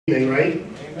Evening, right?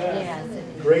 Amen.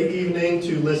 Great evening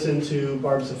to listen to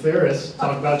Barb Sapharas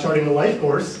talk about charting the life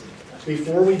course.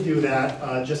 Before we do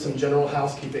that, just some general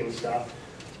housekeeping stuff.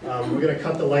 We're going to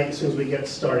cut the light as soon as we get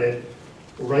started.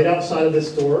 Right outside of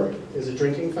this door is a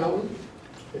drinking fountain.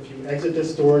 If you exit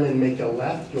this door and then make a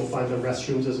left, you'll find the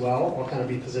restrooms as well. I'll kind of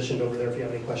be positioned over there if you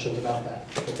have any questions about that.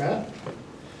 Okay?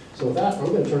 So with that, I'm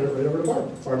going to turn it right over to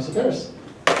Barb. Barb Sapharas.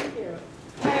 Thank you.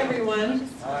 Hi, everyone.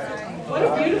 Hi. What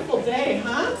a beautiful day,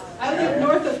 huh? I live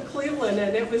north of Cleveland,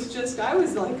 and it was just, I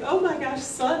was like, oh my gosh,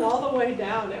 sun all the way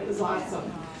down. It was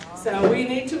awesome. So we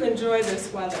need to enjoy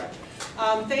this weather.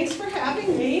 Thanks for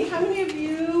having me. How many of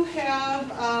you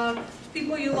have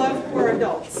people you love who are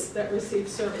adults that receive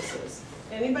services?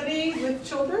 Anybody with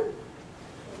children?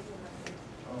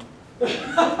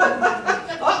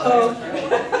 Uh-oh.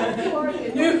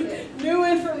 New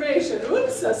information.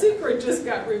 Oops, a secret just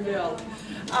got revealed.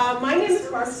 My name is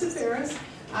Barb Sapharas.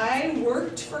 I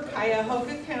worked for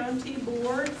Cuyahoga County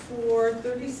Board for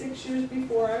 36 years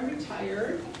before I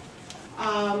retired.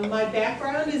 My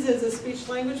background is as a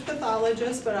speech-language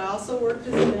pathologist, but I also worked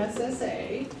as an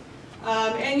SSA.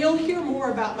 And you'll hear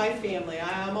more about my family.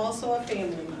 I am also a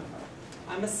family member.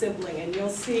 I'm a sibling, and you'll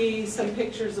see some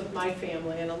pictures of my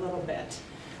family in a little bit.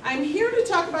 I'm here to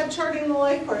talk about charting the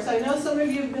life course. I know some of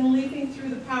you have been leafing through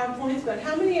the PowerPoints, but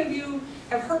how many of you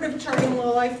have heard of charting the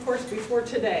life course before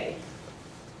today?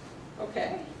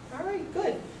 Okay, all right,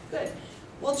 good, good.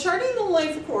 Well, charting the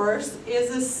life course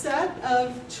is a set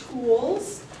of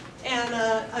tools and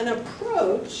an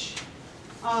approach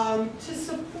to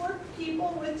support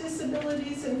people with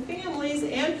disabilities and families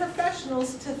and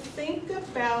professionals to think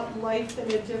about life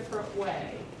in a different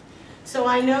way. So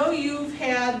I know you've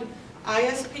had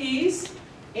ISPs,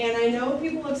 and I know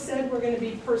people have said we're going to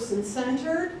be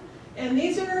person-centered, and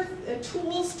these are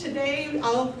tools today.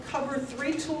 I'll cover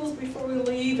 3 tools before we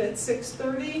leave at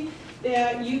 6:30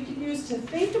 that you can use to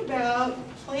think about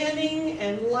planning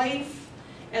and life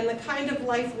and the kind of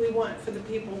life we want for the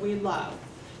people we love.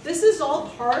 This is all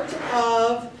part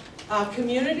of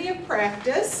community of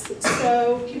practice.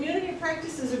 So community of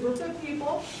practice is a group of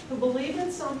people who believe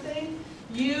in something,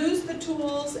 use the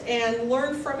tools, and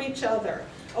learn from each other.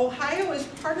 Ohio is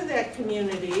part of that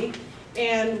community,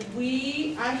 and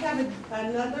I have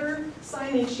another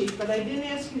sign-in sheet, but I didn't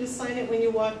ask you to sign it when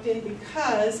you walked in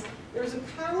because there's a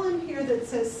column here that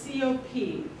says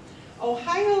COP.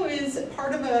 Ohio is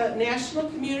part of a national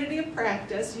community of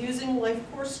practice using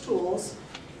LifeCourse tools.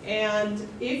 And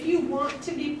if you want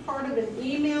to be part of an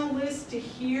email list to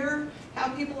hear how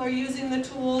people are using the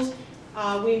tools,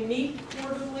 we meet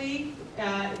quarterly.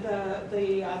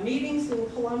 The meetings in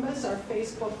Columbus are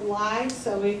Facebook Live,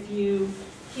 so if you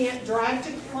can't drive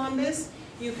to Columbus,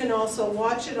 you can also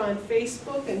watch it on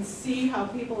Facebook and see how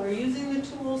people are using the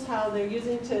tools, how they're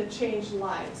using to change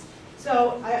lives.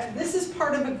 So this is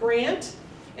part of a grant,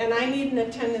 and I need an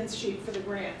attendance sheet for the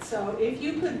grant. So if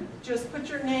you could just put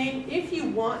your name, if you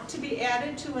want to be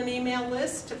added to an email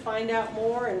list to find out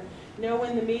more and know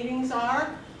when the meetings are,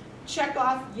 check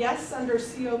off yes under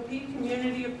COP,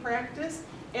 Community of Practice,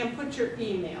 and put your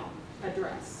email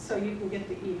address so you can get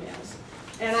the emails.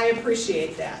 And I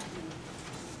appreciate that.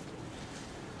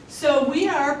 So we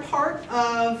are part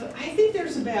of, I think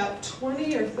there's about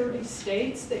 20 or 30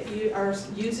 states that you are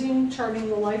using Charting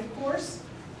the Life course.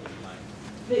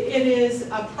 It is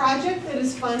a project that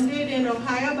is funded in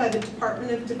Ohio by the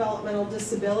Department of Developmental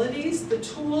Disabilities. The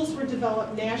tools were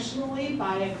developed nationally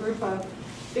by a group of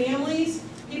families,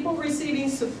 people receiving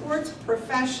supports,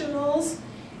 professionals,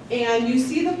 and you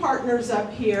see the partners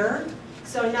up here.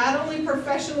 So not only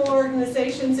professional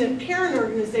organizations and parent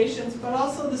organizations, but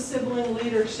also the Sibling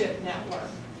Leadership Network,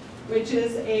 which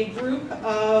is a group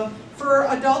for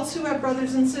adults who have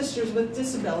brothers and sisters with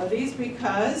disabilities,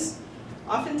 because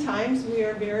oftentimes we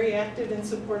are very active in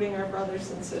supporting our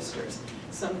brothers and sisters.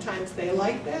 Sometimes they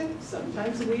like that,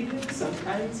 sometimes we do,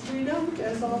 sometimes we don't,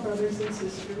 as all brothers and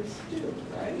sisters do,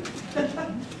 right?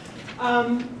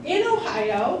 In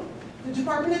Ohio, the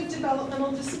Department of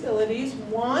Developmental Disabilities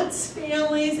wants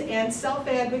families and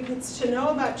self-advocates to know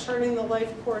about charting the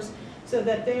life course so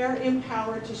that they are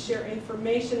empowered to share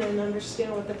information and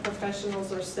understand what the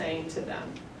professionals are saying to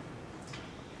them.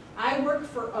 I work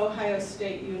for Ohio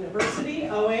State University,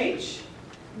 OH.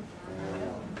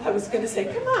 I was going to say,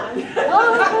 come on.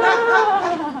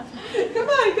 Come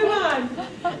on, come on.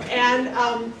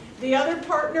 And the other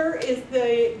partner is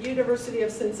the University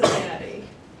of Cincinnati.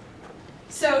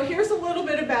 So here's a little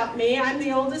bit about me. I'm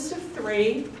the oldest of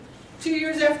 3. 2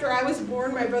 years after I was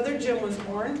born, my brother Jim was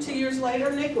born. 2 years later,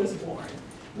 Nick was born.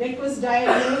 Nick was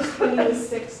diagnosed when he was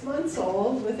 6 months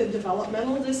old with a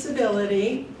developmental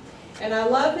disability. And I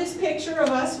love this picture of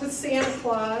us with Santa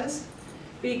Claus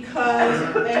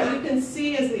because, as you can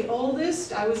see, as the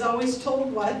oldest, I was always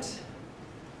told what?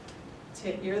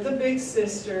 You're the big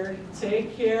sister,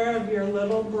 take care of your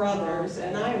little brothers.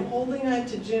 And I am holding on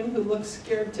to Jim, who looks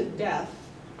scared to death.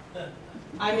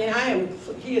 I mean,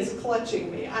 he is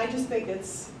clutching me. I just think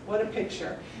what a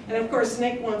picture. And of course,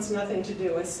 Nick wants nothing to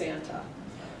do with Santa.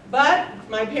 But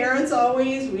my parents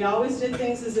we always did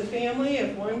things as a family.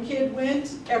 If one kid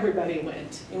went, everybody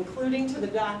went, including to the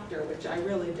doctor, which I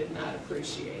really did not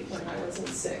appreciate when I wasn't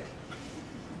sick.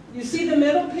 You see the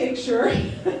middle picture,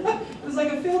 it was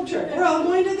like a field trip. We're all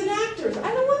going to the doctors.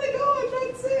 I don't want to go, I'm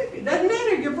not sick. It doesn't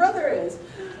matter, your brother is.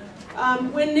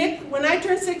 When I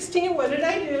turned 16, what did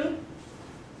I do?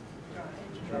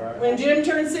 When Jim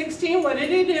turned 16, what did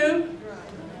he do?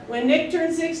 When Nick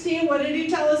turned 16, what did he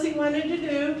tell us he wanted to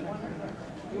do?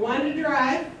 He wanted to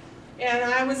drive. And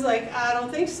I was like, I don't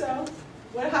think so.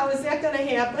 How is that going to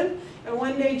happen? And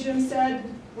one day Jim said,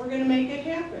 we're going to make it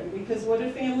happen. Because what do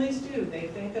families do? They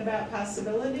think about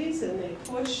possibilities and they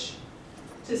push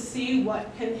to see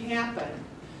what can happen.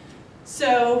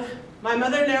 So my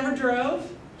mother never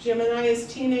drove. Jim and I as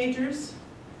teenagers,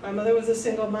 my mother was a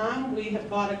single mom. We had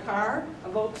bought a car, a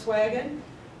Volkswagen.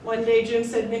 One day Jim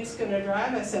said, Nick's going to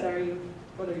drive. I said,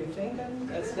 what are you thinking?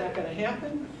 That's not going to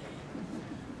happen.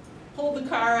 Pulled the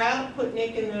car out, put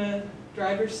Nick in the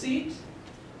driver's seat.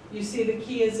 You see the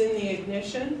key is in the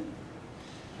ignition,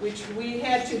 which we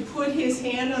had to put his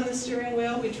hand on the steering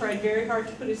wheel. We tried very hard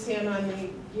to put his hand on the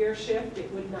gear shift.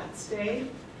 It would not stay.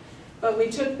 But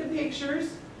we took the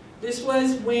pictures. This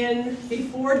was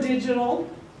before digital.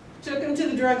 Took them to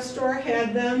the drugstore,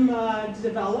 had them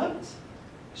developed,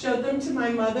 showed them to my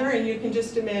mother, and you can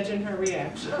just imagine her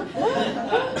reaction.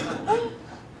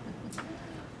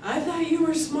 I thought you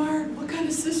were smart. What kind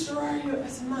of sister are you? I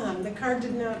said, Mom, the car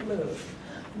did not move.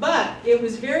 But it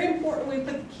was very important we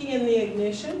put the key in the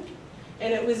ignition,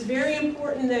 and it was very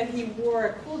important that he wore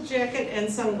a cool jacket and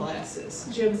sunglasses.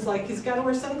 Jim's like, he's got to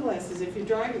wear sunglasses. If you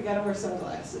drive, you got to wear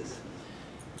sunglasses.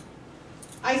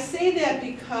 I say that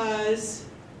because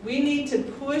we need to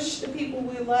push the people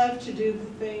we love to do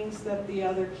the things that the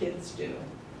other kids do,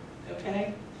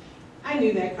 okay? I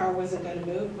knew that car wasn't going to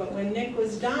move, but when Nick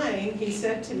was dying, he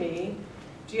said to me,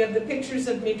 do you have the pictures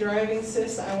of me driving,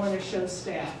 sis? I want to show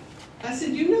staff. I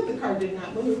said, you know the car did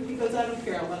not move. He goes, I don't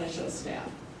care, I want to show staff.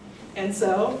 And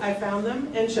so I found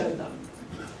them and showed them.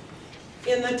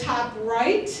 In the top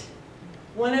right,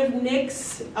 one of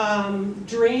Nick's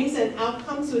dreams and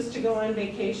outcomes was to go on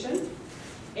vacation.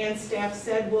 And staff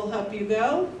said, we'll help you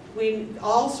go.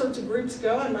 All sorts of groups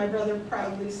go, and my brother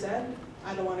proudly said,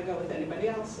 I don't want to go with anybody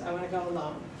else, I want to go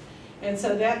alone. And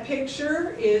so that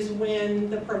picture is when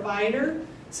the provider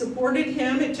supported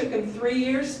him. It took him 3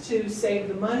 years to save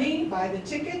the money, buy the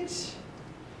ticket,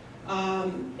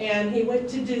 and he went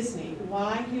to Disney.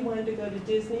 Why he wanted to go to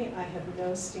Disney, I have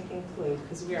no stinking clue,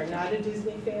 because we are not a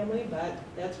Disney family, but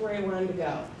that's where he wanted to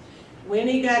go. When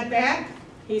he got back,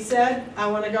 he said, I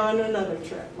want to go on another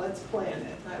trip. Let's plan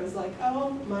it. I was like,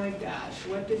 oh my gosh,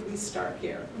 what did we start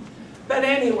here? But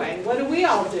anyway, what do we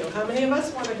all do? How many of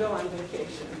us want to go on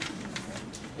vacation?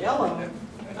 Yellow.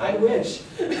 I wish.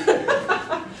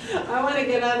 I want to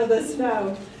get out of the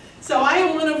snow. So I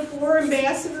am one of 4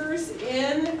 ambassadors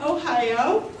in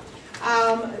Ohio,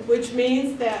 which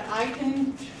means that I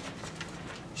can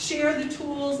share the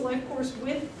tools, LifeCourse,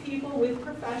 with people, with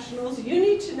professionals. You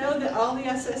need to know that all the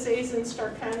SSAs in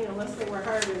Stark County, unless they were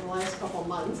hired in the last couple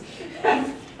months,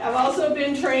 have also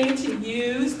been trained to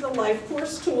use the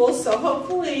LifeCourse tools. So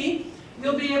hopefully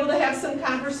you'll be able to have some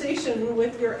conversation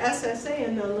with your SSA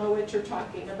and they'll know what you're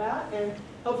talking about, and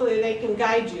hopefully they can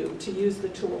guide you to use the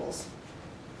tools.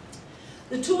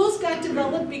 The tools got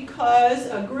developed because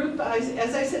a group,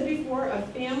 as I said before, of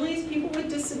families, people with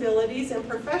disabilities, and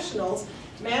professionals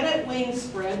met at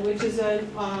Wingspread, which is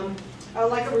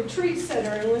like a retreat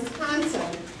center in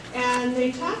Wisconsin. And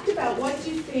they talked about, what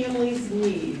do families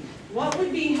need? What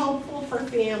would be helpful for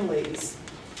families?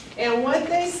 And what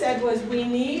they said was, we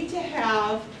need to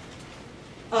have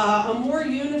a more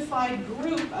unified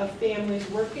group of families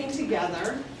working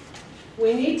together.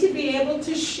 We need to be able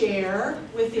to share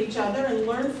with each other and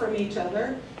learn from each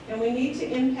other. And we need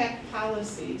to impact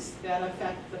policies that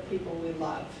affect the people we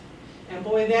love. And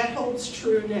boy, that holds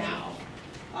true now.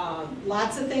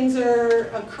 Lots of things are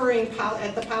occurring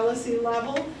at the policy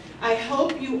level. I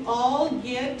hope you all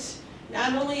get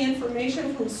not only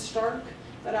information from Stark,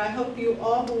 but I hope you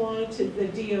all belong to the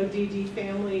DODD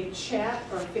family chat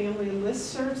or family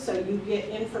listserv, so you get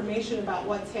information about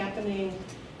what's happening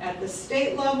at the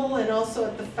state level and also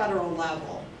at the federal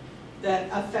level that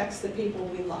affects the people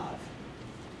we love.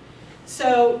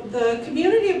 So the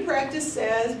community of practice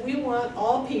says we want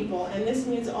all people, and this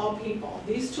means all people.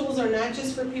 These tools are not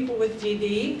just for people with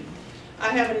DD. I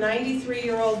have a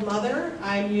 93-year-old mother.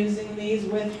 I'm using these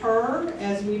with her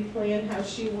as we plan how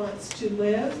she wants to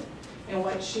live and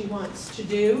what she wants to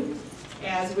do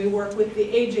as we work with the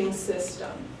aging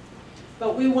system.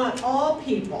 But we want all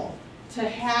people to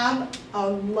have a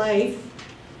life.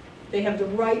 They have the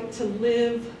right to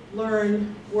live,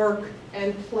 learn, work,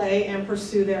 and play and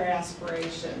pursue their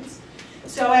aspirations.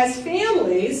 So as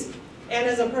families and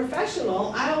as a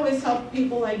professional, I always help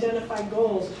people identify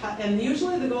goals. And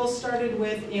usually the goals started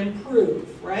with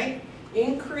improve, right?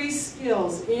 Increase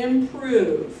skills,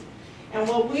 improve. And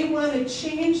what we want to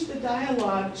change the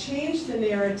dialogue, change the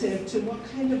narrative to what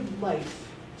kind of life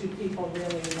do people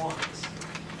really want.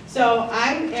 So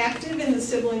I'm active in the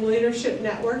Sibling Leadership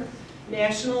Network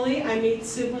nationally. I meet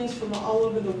siblings from all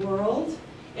over the world.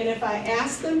 And if I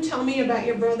ask them, tell me about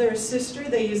your brother or sister,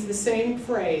 they use the same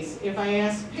phrase. If I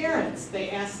ask parents, they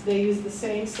use the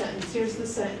same sentence. Here's the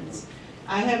sentence.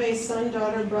 I have a son,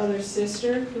 daughter, brother,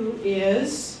 sister who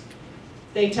is,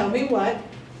 they tell me what?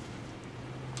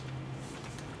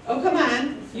 Oh, come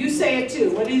on. You say it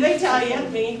too. What do they tell you?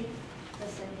 Me?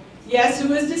 Disabled. Yes,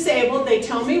 who is disabled. They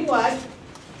tell me what?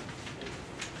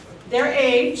 Their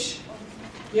age.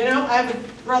 You know, I have a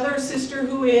brother or sister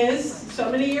who is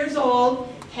so many years old,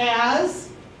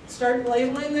 start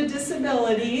labeling the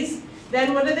disabilities.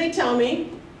 Then what do they tell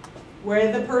me?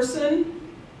 Where the person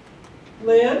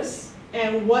lives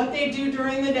and what they do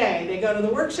during the day. They go to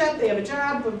the workshop, they have a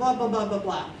job, blah, blah, blah, blah,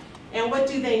 blah. And what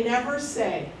do they never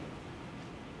say?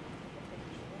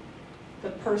 The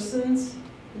person's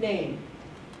name.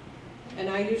 And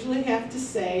I usually have to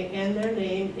say, and their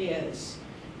name is.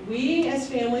 We as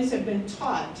families have been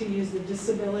taught to use the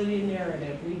disability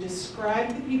narrative. We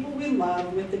describe the people we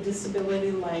love with the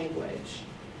disability language.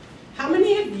 How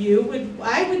many of you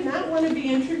I would not want to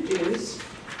be introduced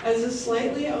as a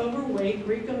slightly overweight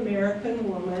Greek-American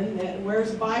woman that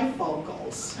wears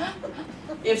bifocals.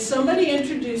 If somebody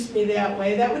introduced me that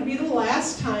way, that would be the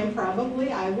last time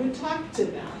probably I would talk to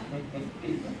them.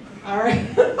 All right?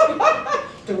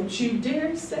 Don't you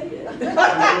dare say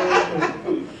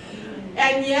it.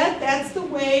 And yet, that's the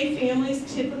way families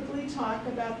typically talk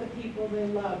about the people they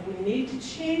love. We need to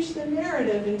change the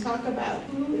narrative and talk about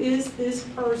who is this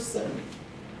person.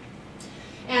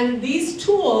 And these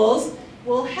tools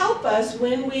will help us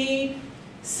when we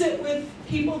sit with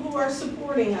people who are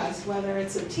supporting us, whether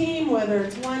it's a team, whether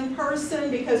it's one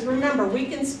person, because remember, we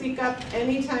can speak up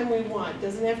anytime we want. It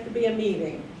doesn't have to be a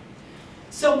meeting.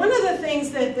 So one of the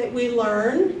things that we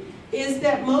learn is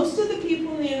that most of the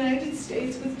people in the United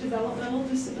States with developmental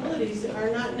disabilities are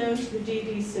not known to the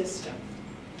DD system.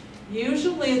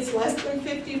 Usually it's less than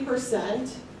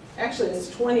 50%, actually it's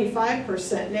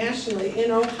 25% nationally.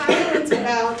 In Ohio it's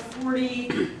about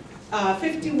 51%,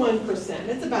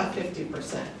 it's about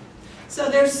 50%. So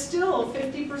there's still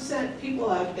 50% people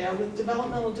out there with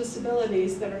developmental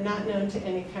disabilities that are not known to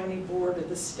any county board of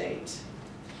the state.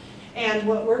 And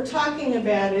what we're talking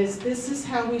about is this is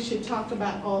how we should talk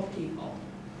about all people.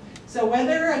 So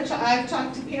whether I've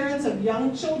talked to parents of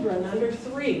young children under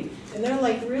 3, and they're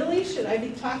like, really, should I be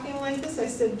talking like this? I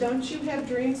said, don't you have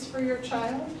dreams for your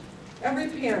child? Every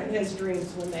parent has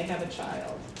dreams when they have a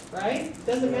child, right?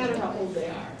 Doesn't matter how old they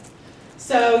are.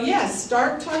 So yes,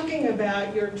 start talking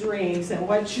about your dreams and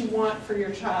what you want for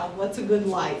your child. What's a good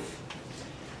life?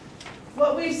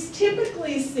 What we've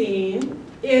typically seen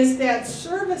is that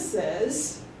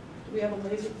services, do we have a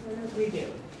laser pointer? We do.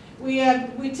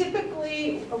 We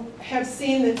typically have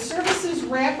seen that services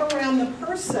wrap around the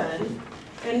person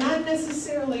and not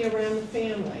necessarily around the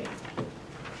family.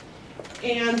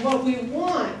 And what we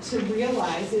want to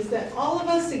realize is that all of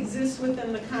us exist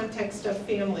within the context of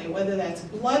family, whether that's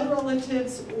blood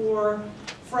relatives or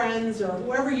friends or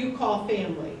whoever you call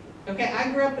family. Okay,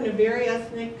 I grew up in a very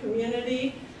ethnic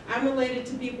community. I'm related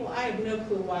to people. I have no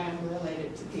clue why I'm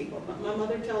related to people, but my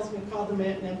mother tells me call them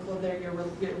aunt and uncle, they're your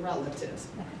relatives.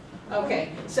 Okay,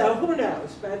 so who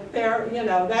knows, but they're, you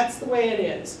know, that's the way it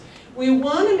is. We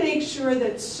want to make sure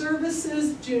that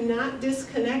services do not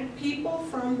disconnect people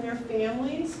from their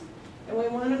families, and we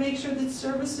want to make sure that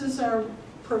services are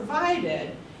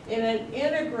provided in an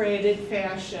integrated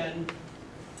fashion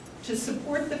to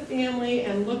support the family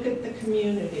and look at the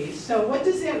community. So what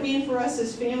does that mean for us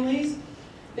as families?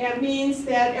 That means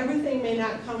that everything may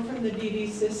not come from the DD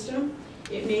system.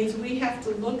 It means we have to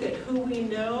look at who we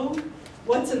know,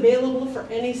 what's available for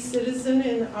any citizen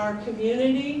in our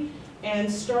community,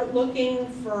 and start looking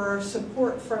for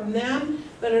support from them.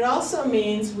 But it also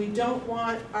means we don't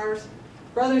want our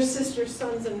brothers, sisters,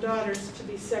 sons, and daughters to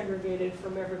be segregated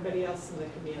from everybody else in the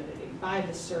community by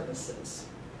the services.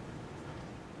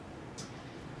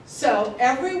 So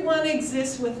everyone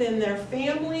exists within their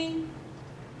family,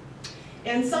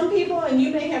 and some people, and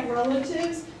you may have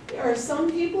relatives, there are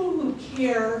some people who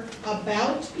care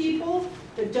about people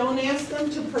but don't ask them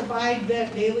to provide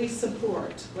that daily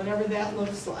support, whatever that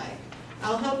looks like.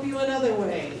 I'll help you in other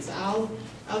ways. I'll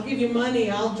give you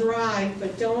money, I'll drive,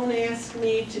 but don't ask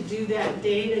me to do that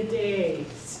day-to-day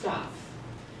stuff.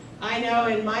 I know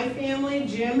in my family,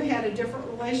 Jim had a different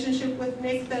relationship with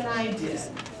Nick than I did.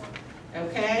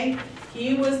 Okay?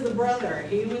 He was the brother,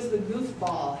 he was the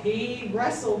goofball, he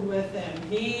wrestled with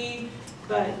him,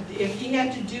 but if he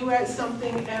had to do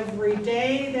something every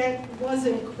day, that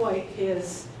wasn't quite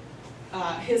his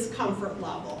comfort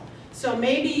level. So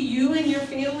maybe you and your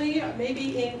family,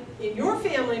 maybe in your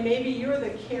family, maybe you're the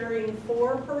caring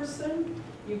for person,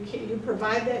 you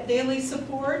provide that daily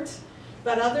support,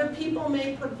 but other people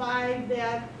may provide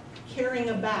that caring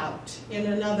about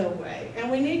in another way.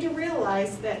 And we need to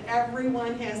realize that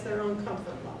everyone has their own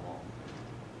comfort level.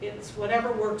 It's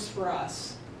whatever works for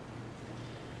us.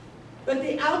 But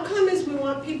the outcome is we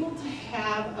want people to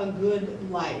have a good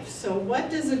life. So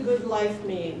what does a good life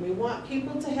mean? We want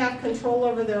people to have control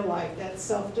over their life. That's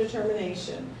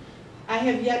self-determination. I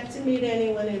have yet to meet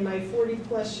anyone in my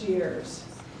 40-plus years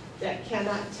that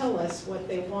cannot tell us what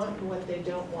they want and what they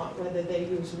don't want, whether they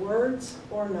use words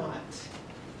or not.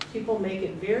 People make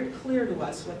it very clear to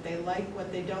us what they like,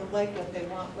 what they don't like, what they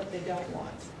want, what they don't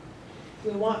want.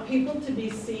 We want people to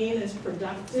be seen as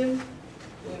productive.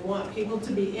 We want people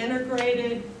to be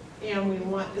integrated, and we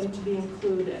want them to be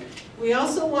included. We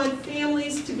also want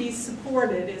families to be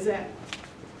supported. Is that,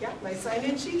 yeah, my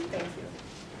sign-in sheet? Thank you.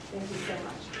 Thank you so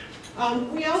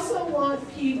much. We also want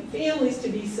families to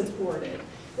be supported.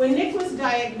 When Nick was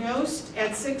diagnosed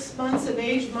at 6 months of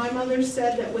age, my mother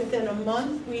said that within a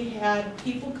month we had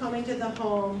people coming to the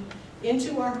home,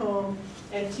 into our home,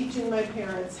 and teaching my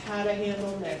parents how to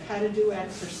handle Nick, how to do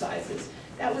exercises.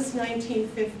 That was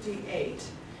 1958.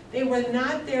 They were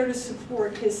not there to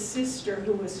support his sister,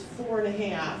 who was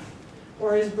 4.5,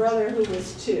 or his brother, who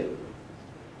was 2.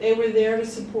 They were there to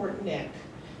support Nick.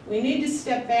 We need to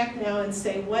step back now and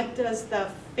say, what does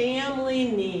the family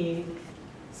need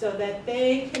so that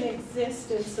they can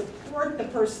exist and support the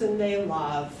person they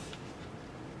love,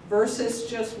 versus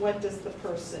just what does the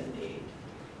person need?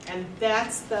 And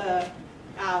that's the,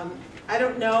 I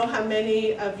don't know how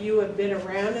many of you have been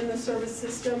around in the service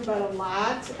system, but a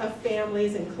lot of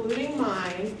families, including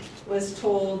mine, was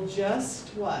told just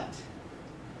what?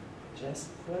 Just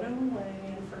put them away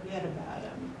and forget about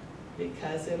them,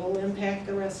 because it'll impact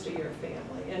the rest of your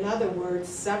family. In other words,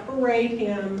 separate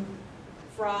him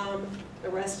from the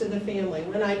rest of the family.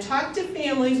 When I talk to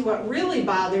families, what really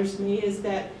bothers me is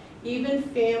that even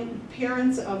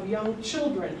parents of young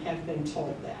children have been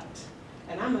told that.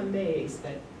 And I'm amazed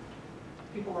that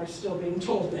people are still being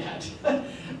told that.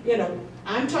 You know,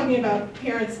 I'm talking about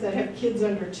parents that have kids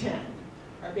under 10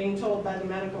 are being told by the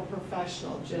medical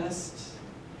professional, just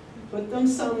put them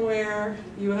somewhere,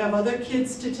 you have other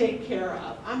kids to take care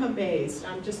of. I'm amazed,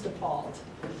 I'm just appalled.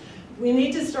 We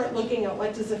need to start looking at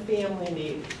what does a family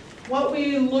need. What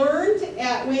we learned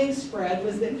at Wingspread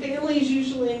was that families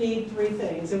usually need 3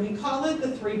 things, and we call it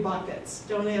the 3 buckets.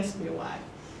 Don't ask me why.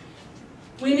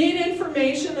 We need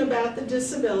information about the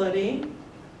disability,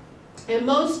 and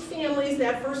most families,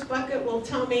 that first bucket will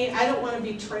tell me, I don't want to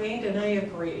be trained, and I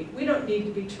agree. We don't need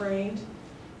to be trained.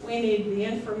 We need the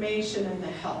information and the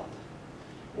help.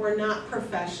 We're not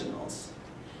professionals.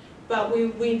 But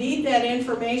we need that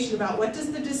information about what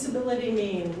does the disability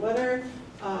mean, what are,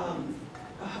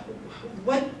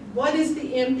 what is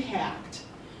the impact.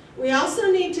 We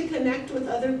also need to connect with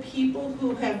other people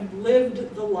who have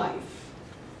lived the life.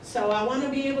 So I want to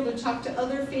be able to talk to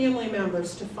other family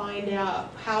members to find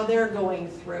out how they're going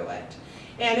through it.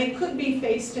 And it could be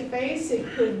face-to-face, it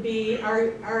could be,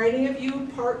 are any of you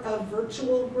part of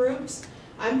virtual groups?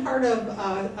 I'm part of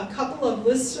a couple of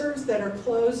listservs that are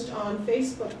closed on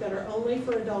Facebook that are only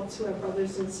for adults who have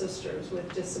brothers and sisters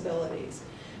with disabilities.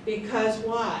 Because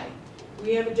why?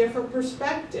 We have a different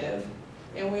perspective,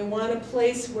 and we want a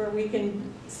place where we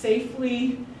can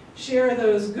safely share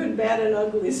those good, bad, and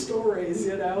ugly stories,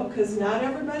 you know, because not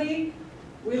everybody,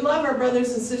 we love our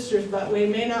brothers and sisters, but we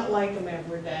may not like them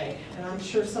every day. And I'm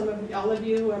sure all of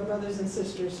you who are brothers and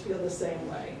sisters feel the same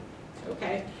way,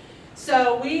 okay?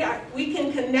 So we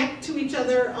can connect to each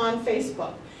other on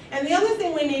Facebook. And the other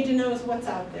thing we need to know is what's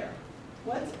out there.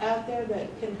 What's out there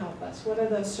that can help us? What are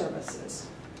those services?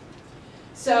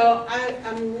 So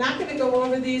I'm not going to go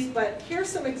over these, but here's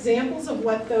some examples of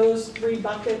what those 3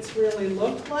 buckets really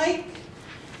look like.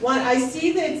 One, I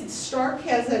see that Stark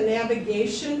has a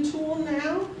navigation tool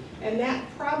now, and that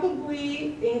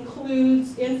probably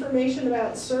includes information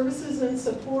about services and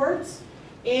supports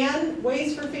and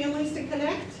ways for families to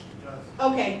connect?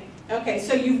 Okay,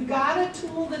 so you've got a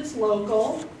tool that's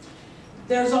local.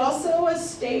 There's also a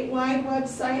statewide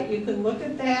website, you can look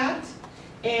at that.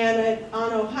 And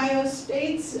on Ohio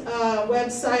State's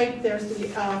website, there's the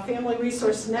Family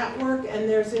Resource Network, and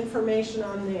there's information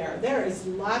on there. There is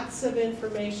lots of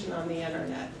information on the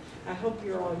internet. I hope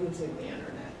you're all using the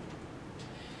internet.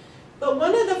 But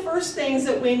one of the first things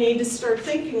that we need to start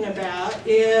thinking about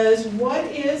is what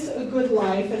is a good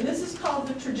life, and this is called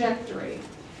the trajectory.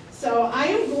 So I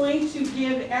am going to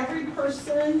give every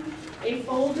person a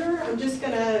folder. I'm just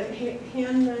going to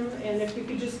hand them, and if you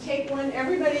could just take one.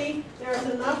 Everybody, there's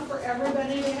enough for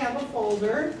everybody to have a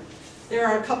folder. There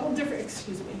are a couple of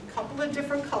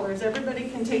different colors. Everybody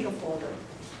can take a folder.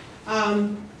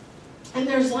 And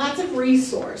there's lots of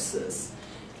resources.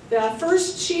 The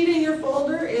first sheet in your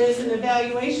folder is an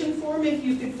evaluation form. If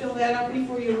you could fill that out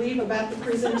before you leave about the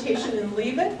presentation and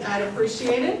leave it, I'd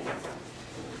appreciate it.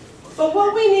 But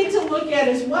what we need to look at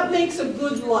is what makes a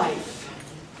good life.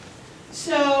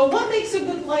 So what makes a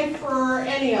good life for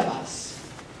any of us?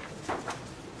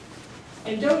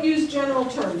 And don't use general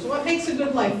terms. What makes a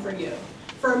good life for you?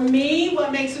 For me,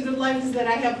 what makes a good life is that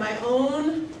I have my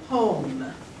own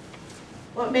home.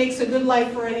 What makes a good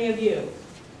life for any of you?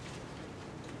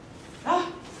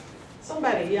 Ah,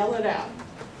 somebody yell it out.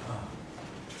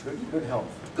 Good health.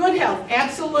 Good health,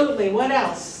 absolutely. What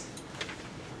else?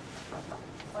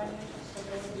 Financial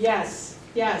stability. Yes.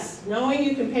 Knowing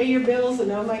you can pay your bills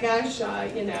and oh my gosh, I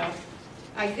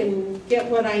can get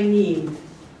what I need.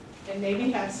 And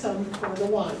maybe have some for the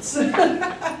wants.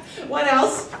 What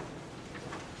else?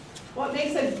 What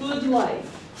makes a good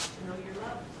life? Know your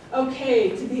love.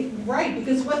 Okay, to be right,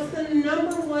 because what's the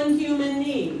number one human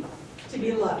need? To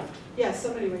be loved. Yes,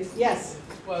 somebody raised, yes.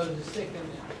 Well, I was just thinking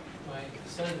that my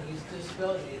son, he's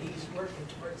disability, and he's working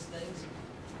towards things,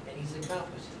 and he's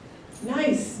accomplishing it.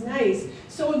 Nice.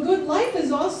 So a good life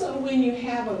is also when you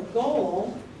have a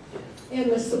goal and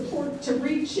the support to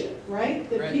reach it, right?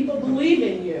 That Right. people believe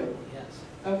in you, Yes.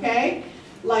 okay?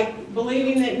 Like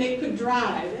believing that Nick could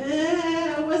drive.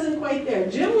 I wasn't quite there.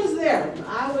 Jim was there,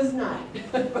 I was not.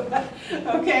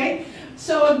 Okay?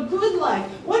 So a good life.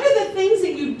 What are the things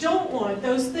that you don't want?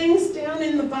 Those things down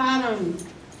in the bottom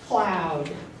cloud.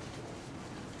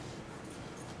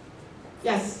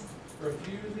 Yes?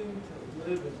 Refusing to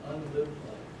live an unlived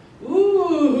life.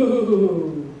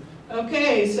 Ooh.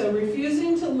 Okay, so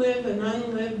refusing to live an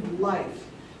unlived life.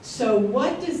 So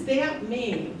what does that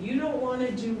mean? You don't want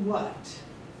to do what?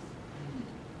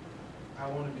 I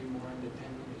want to be more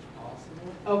independent as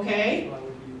possible. Okay. So I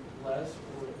would be less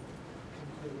or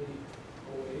completely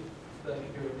away, so that I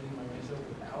can do everything by myself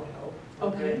without help. or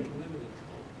Okay. very limited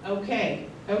help.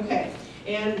 Okay.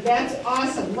 And that's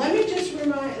awesome. Let me just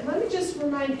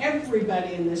remind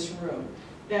everybody in this room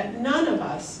that none of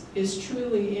us is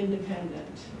truly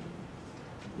independent.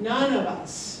 None of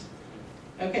us.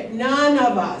 Okay, none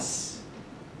of us.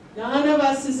 None of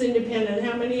us is independent.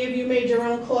 How many of you made your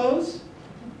own clothes?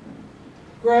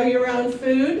 Grow your own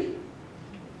food?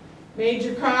 Made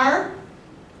your car?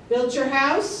 Built your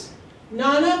house?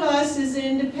 None of us is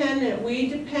independent. We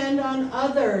depend on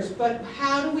others. But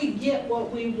how do we get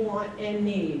what we want and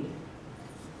need?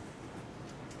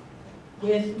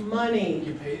 With money.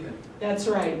 You pay them. That's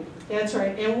right. That's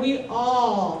right. And we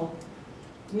all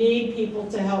need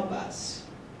people to help us.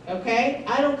 Okay?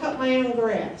 I don't cut my own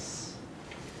grass.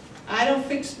 I don't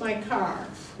fix my car.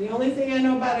 The only thing I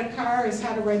know about a car is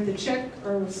how to write the check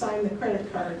or sign the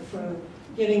credit card for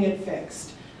getting it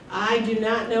fixed. I do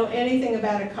not know anything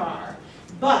about a car,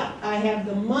 but I have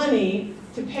the money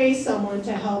to pay someone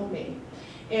to help me.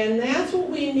 And that's what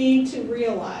we need to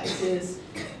realize is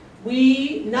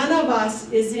none of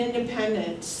us is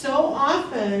independent. So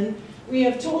often we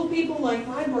have told people like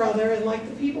my brother and like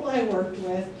the people I worked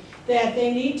with that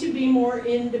they need to be more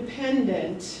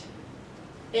independent.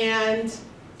 And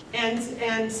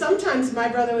sometimes my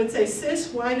brother would say,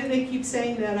 sis, why do they keep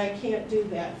saying that I can't do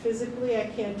that? Physically, I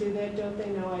can't do that. Don't they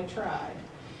know I tried?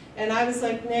 And I was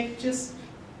like, Nick, just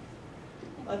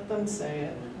let them say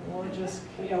it. We'll just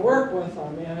work with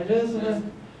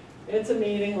them. It's a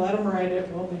meeting. Let them write it.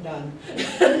 We'll be done.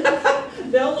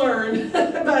 They'll learn.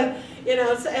 But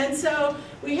and so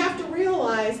we have to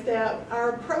realize that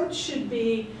our approach should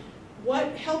be,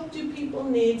 what help do people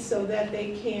need so that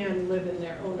they can live in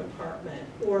their own apartment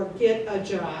or get a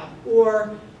job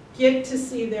or get to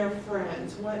see their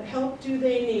friends? What help do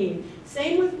they need?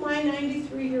 Same with my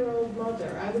 93-year-old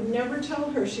mother. I would never tell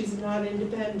her she's not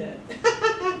independent,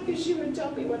 because she would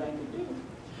tell me what I could do.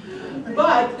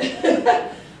 But,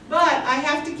 but I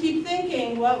have to keep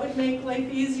thinking, what would make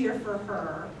life easier for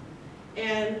her?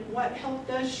 And what help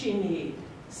does she need?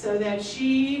 So that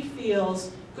she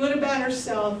feels good about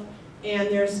herself and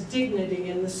there's dignity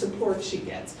in the support she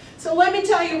gets. So let me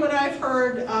tell you what I've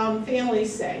heard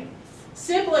families say.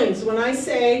 Siblings, when I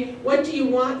say, what do you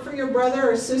want for your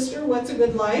brother or sister? What's a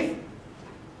good life?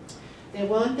 They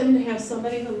want them to have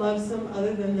somebody who loves them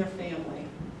other than their family.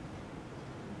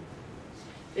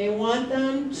 They want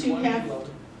them to have...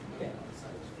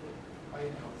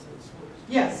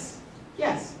 Yes,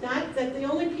 yes. Not that the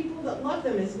only people that love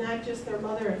them is not just their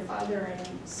mother and father and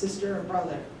sister or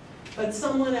brother, but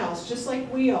someone else, just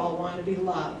like we all want to be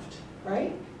loved,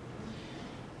 right?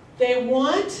 They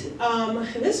want,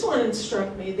 this one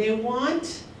struck me, they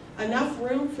want enough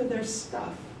room for their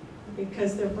stuff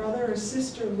because their brother or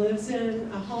sister lives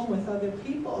in a home with other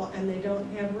people and they don't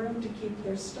have room to keep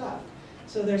their stuff.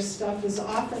 So their stuff is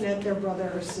often at their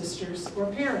brother or sister's or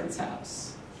parents'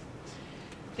 house.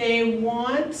 They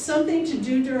want something to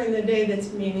do during the day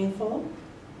that's meaningful.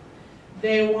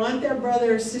 They want their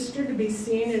brother or sister to be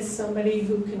seen as somebody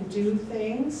who can do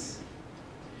things.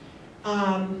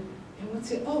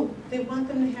 They want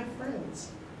them to have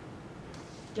friends,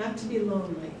 not to be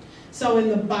lonely. So in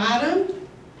the bottom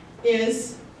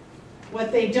is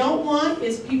what they don't want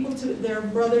is their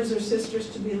brothers or sisters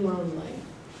to be lonely.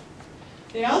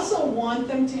 They also want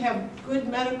them to have good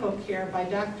medical care by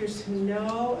doctors who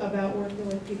know about working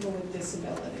with people with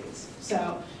disabilities.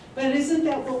 But isn't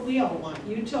that what we all want?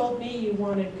 You told me you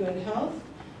wanted good health,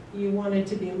 you wanted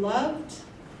to be loved,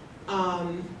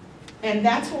 and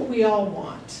that's what we all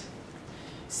want.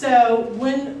 So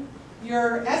when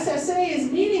your SSA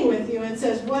is meeting with you and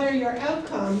says, what are your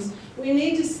outcomes, we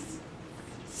need to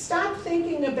stop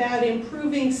thinking about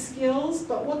improving skills,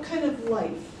 but what kind of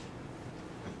life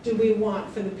do we want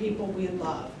for the people we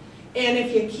love? And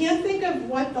if you can't think of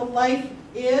what the life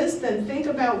is, then think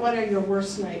about what are your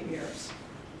worst nightmares.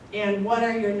 And what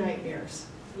are your nightmares?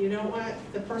 You don't want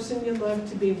the person you love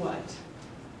to be what?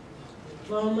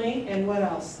 Lonely, and what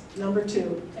else? Number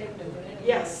 2.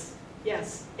 Yes,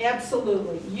 yes,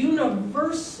 absolutely.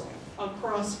 Universal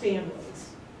across families.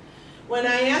 When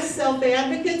I ask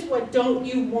self-advocates, what don't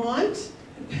you want?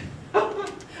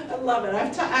 I love it.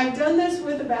 I've done this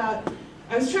with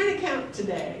I was trying to count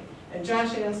today, and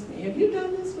Josh asked me, have you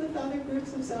done this with other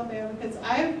groups of self-advocates?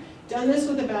 I've done this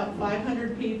with about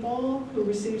 500 people who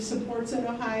receive supports in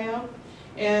Ohio.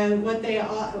 And what they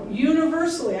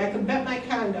universally, I could bet my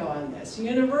condo on this,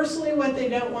 universally what they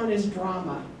don't want is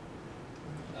drama.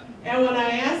 And when I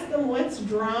asked them what's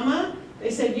drama,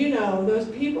 they said, you know, those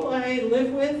people I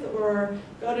live with or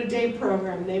go to day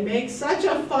program, they make such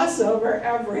a fuss over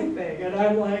everything. And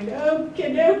I'm like,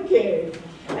 okie dokie.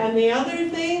 And the other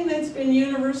thing that's been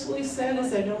universally said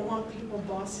is I don't want people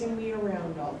bossing me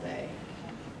around all day.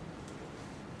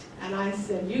 And I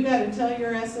said, you got to tell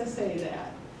your SSA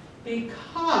that.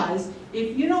 Because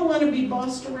if you don't want to be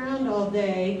bossed around all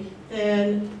day,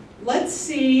 then let's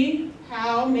see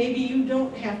how maybe you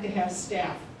don't have to have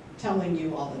staff telling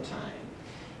you all the time.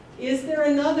 Is there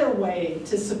another way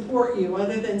to support you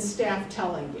other than staff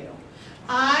telling you?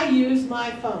 I use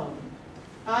my phone.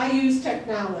 I use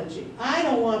technology. I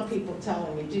don't want people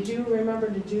telling me, did you remember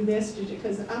to do this?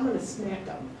 Because I'm going to smack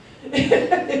them.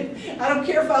 I don't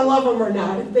care if I love them or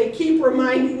not. If they keep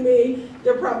reminding me,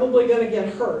 they're probably going to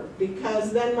get hurt.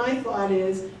 Because then my thought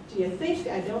is, do you think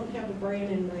I don't have a brain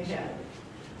in my head?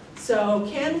 So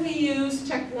can we use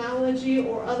technology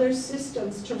or other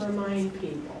systems to remind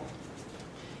people?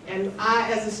 And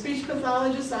as a speech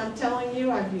pathologist, I'm telling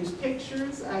you, I've used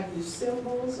pictures, I've used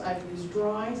symbols, I've used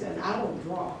drawings, and I don't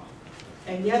draw.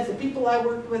 And yet the people I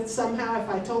worked with, somehow, if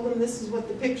I told them this is what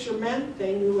the picture meant,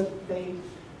 they knew what they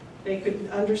could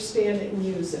understand it and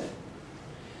use it.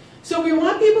 So we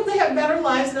want people to have better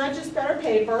lives, not just better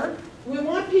paper. We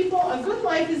want people, a good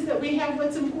life is that we have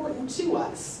what's important to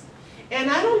us. And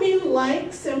I don't mean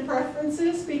likes and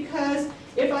preferences, because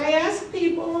if I ask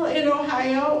people in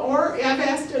Ohio, or I've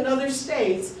asked in other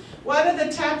states, what are the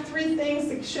top 3 things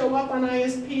that show up on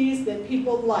ISPs that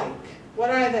people like? What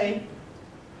are they?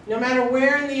 No matter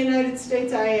where in the United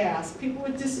States I ask, people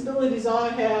with disabilities all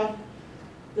have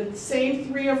the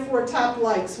same 3 or 4 top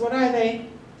likes. What are they?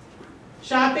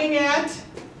 Shopping at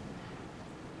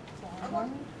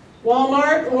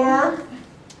Walmart or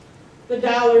the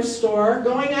dollar store.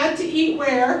 Going out to eat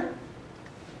where?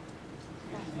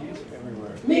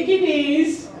 Everywhere. Mickey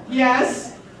D's,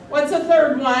 yes. What's the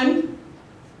third one?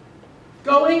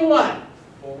 Going what?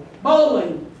 Bowling.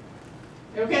 Bowling.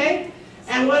 Okay?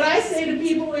 And what I say to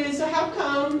people is, how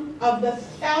come of the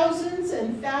thousands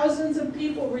and thousands of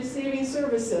people receiving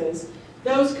services,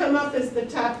 those come up as the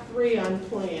top 3 on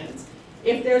plans?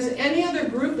 If there's any other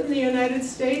group in the United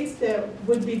States that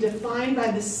would be defined by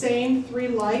the same 3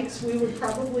 likes, we would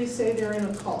probably say they're in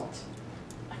a cult.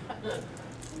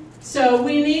 So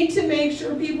we need to make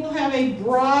sure people have a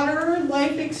broader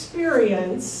life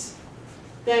experience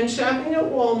than shopping at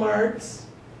Walmart's,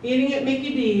 eating at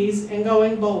Mickey D's, and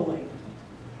going bowling.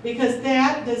 Because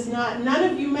that does not, none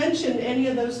of you mentioned any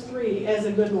of those 3 as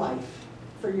a good life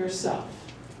for yourself.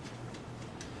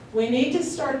 We need to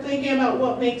start thinking about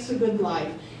what makes a good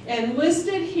life. And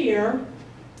listed here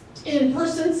in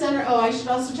person center, oh, I should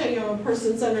also tell you I'm a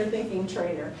person centered thinking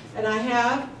trainer. And I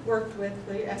have worked with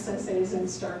the SSAs in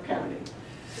Stark County.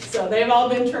 So they've all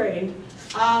been trained.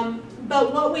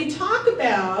 But what we talk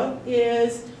about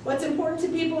is, what's important to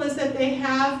people is that they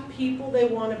have people they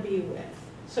want to be with.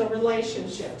 So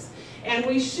relationships. And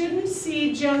we shouldn't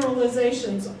see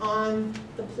generalizations on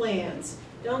the plans.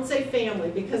 Don't say family,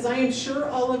 because I am sure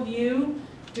all of you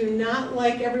do not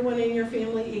like everyone in your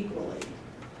family equally.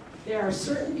 There are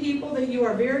certain people that you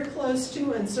are very close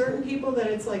to and certain people that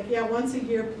it's like, yeah, once a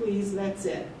year, please, that's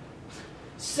it.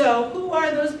 So who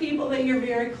are those people that you're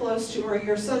very close to or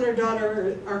your son or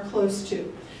daughter are close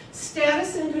to?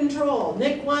 Status and control.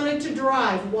 Nick wanted to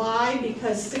drive. Why?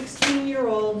 Because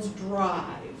 16-year-olds drive.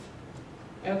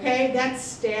 Okay, that's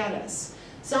status.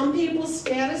 Some people's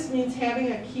status means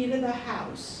having a key to the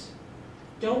house.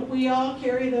 Don't we all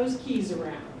carry those keys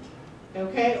around?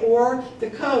 Okay, or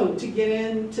the code to get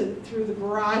in through the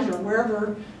garage or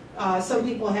wherever. Some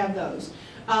people have those.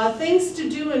 Things to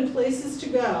do and places to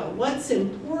go. What's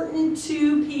important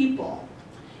to people?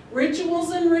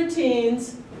 Rituals and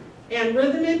routines and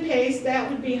rhythm and pace.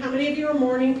 That would be, how many of you are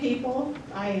morning people?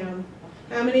 I am.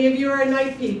 How many of you are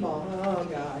night people? Oh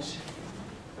gosh.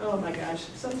 Oh my gosh,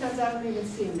 sometimes I don't even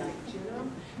see night, you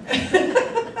know?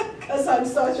 Because I'm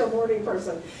such a morning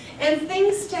person. And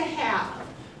things to have.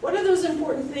 What are those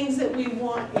important things that we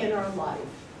want in our life?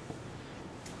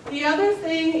 The other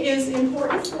thing is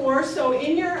important for, so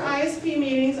in your ISP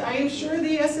meetings, I am sure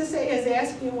the SSA is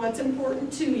asking what's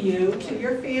important to you, to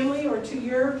your family, or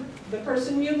to the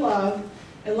person you love.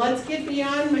 And let's get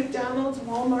beyond McDonald's,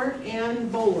 Walmart,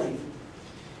 and bowling.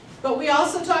 But we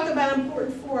also talk about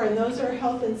important for, and those are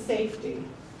health and safety.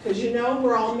 Because you know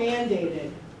we're all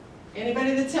mandated.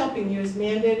 Anybody that's helping you is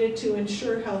mandated to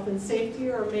ensure health and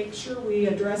safety or make sure we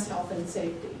address health and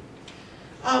safety.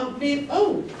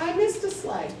 Oh, I missed a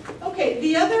slide. Okay,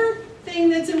 the other thing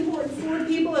that's important for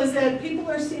people is that people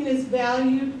are seen as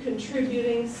valued,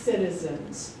 contributing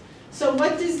citizens. So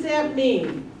what does that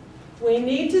mean? We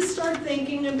need to start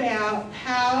thinking about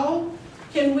how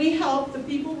can we help the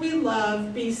people we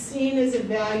love be seen as a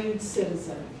valued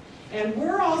citizen. And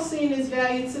we're all seen as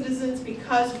valued citizens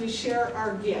because we share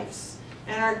our gifts.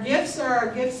 And our gifts are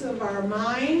our gifts of our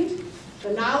mind,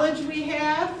 the knowledge we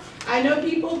have. I know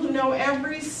people who know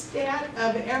every stat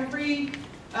of every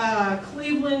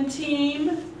Cleveland team,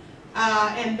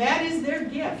 and that is their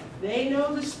gift. They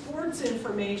know the sports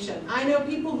information. I know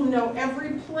people who know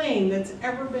every plane that's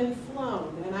ever been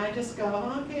flown, and I just go,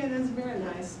 okay, that's very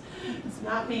nice. It's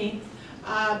not me.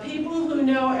 People who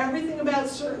know everything about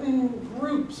certain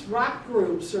groups, rock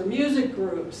groups or music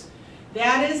groups,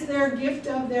 that is their gift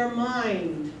of their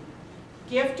mind.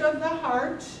 Gift of the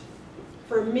heart.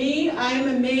 For me, I am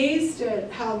amazed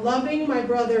at how loving my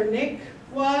brother Nick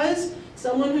was,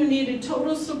 someone who needed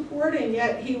total support, and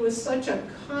yet he was such a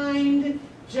kind,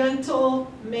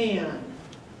 gentle man.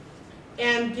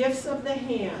 And gifts of the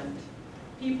hand.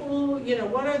 People, you know,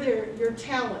 what are your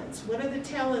talents? What are the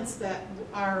talents that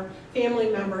our family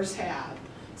members have?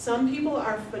 Some people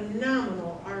are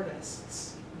phenomenal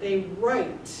artists. They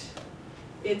write.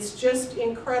 It's just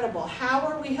incredible. How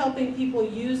are we helping people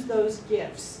use those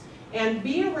gifts? And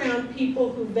be around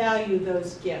people who value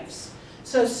those gifts.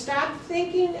 So stop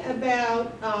thinking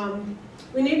about,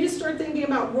 we need to start thinking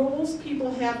about roles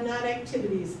people have, not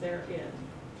activities they're in.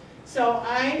 So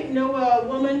I know a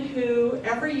woman who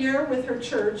every year with her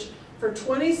church, for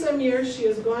 20-some years, she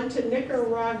has gone to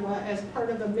Nicaragua as part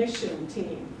of a mission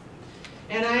team.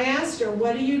 And I asked her,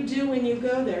 what do you do when you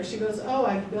go there? She goes, oh,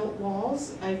 I've built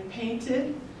walls, I've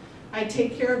painted, I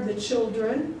take care of the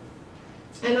children.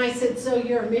 And I said, so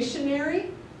you're a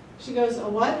missionary? She goes, a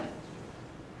what?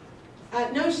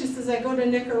 No, she says, I go to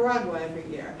Nicaragua every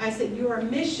year. I said, you're a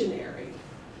missionary.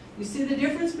 You see the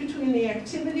difference between the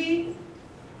activity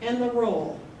and the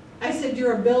role. I said,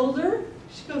 you're a builder?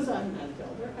 She goes, I'm not a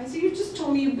builder. I said, you just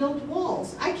told me you built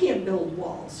walls. I can't build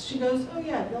walls. She goes, oh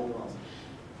yeah, I build walls.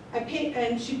 I paint,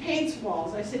 and she paints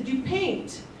walls. I said, you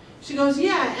paint? She goes,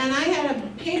 yeah, and I had a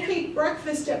pancake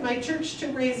breakfast at my church to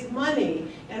raise money,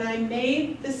 and I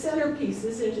made the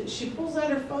centerpieces, and she pulls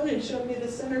out her phone and showed me the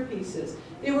centerpieces.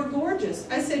 They were gorgeous.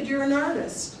 I said, you're an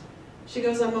artist. She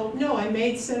goes, no, I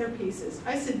made centerpieces.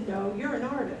 I said, no, you're an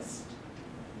artist.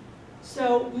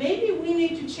 So maybe we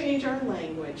need to change our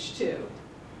language too.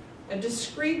 A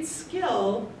discrete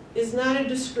skill is not a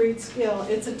discrete skill.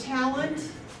 It's a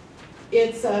talent.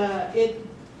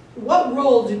 What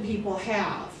role do people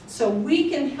have? So we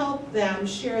can help them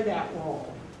share that role.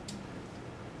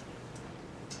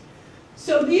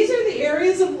 So these are the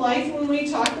areas of life when we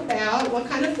talk about what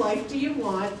kind of life do you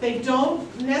want. They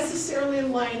don't necessarily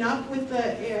line up with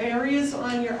the areas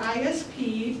on your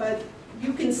ISP, but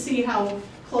you can see how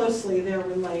closely they're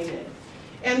related.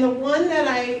 And the one that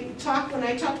when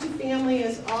I talk to family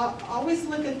is always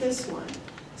look at this one.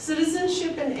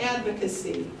 Citizenship and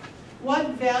advocacy.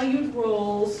 What valued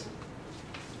roles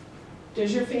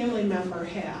does your family member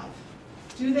have?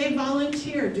 Do they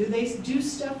volunteer? Do they do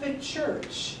stuff at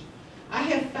church? I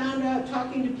have found out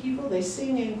talking to people, they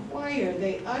sing in choir,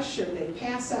 they usher, they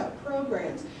pass out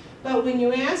programs. But when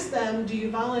you ask them, do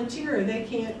you volunteer, they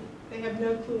have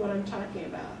no clue what I'm talking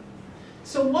about.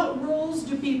 So what roles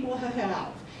do people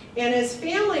have? And as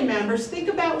family members, think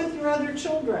about with your other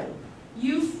children.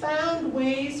 You found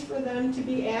ways for them to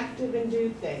be active and do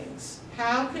things.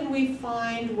 How can we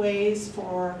find ways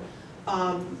for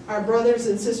our brothers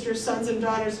and sisters, sons and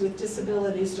daughters with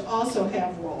disabilities to also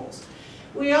have roles?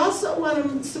 We also want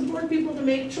to support people to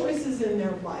make choices in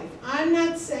their life. I'm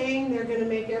not saying they're going to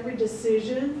make every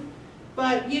decision,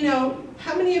 but you know,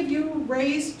 how many of you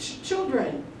raised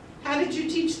children? How did you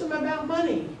teach them about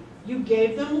money? You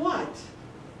gave them what?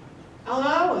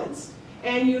 Allowance.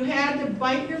 And you had to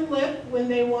bite your lip when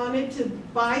they wanted to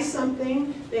buy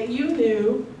something that you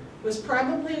knew was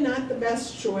probably not the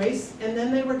best choice, and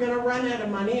then they were going to run out of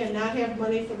money and not have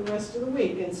money for the rest of the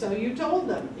week. And so you told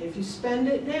them, if you spend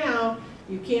it now,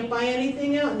 you can't buy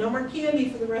anything else. No more candy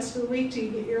for the rest of the week till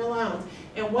you get your allowance.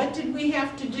 And what did we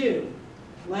have to do?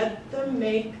 Let them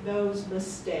make those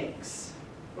mistakes,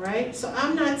 right? So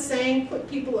I'm not saying put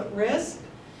people at risk,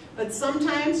 but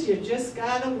sometimes you just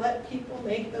got to let people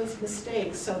make those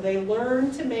mistakes so they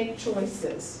learn to make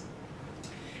choices.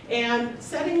 And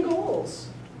setting goals.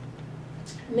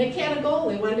 Nick had a goal.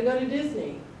 He wanted to go to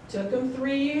Disney. Took him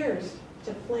 3 years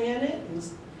to plan it and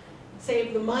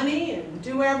save the money and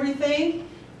do everything.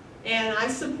 And I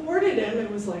supported him.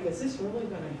 It was like, is this really going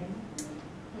to happen?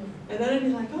 And then I'd be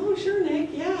like, oh, sure, Nick.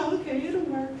 Yeah, okay, it'll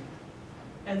work.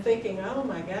 And thinking, oh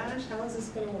my gosh, how is this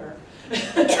going to work?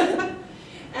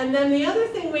 And then the other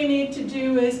thing we need to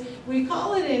do is, we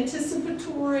call it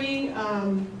anticipatory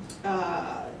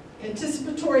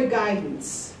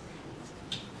guidance.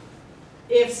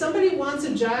 If somebody wants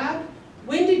a job,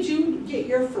 when did you get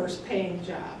your first paying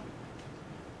job?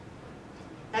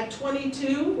 At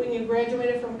 22, when you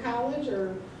graduated from college,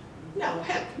 or? No,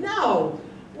 heck no.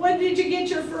 When did you get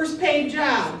your first paid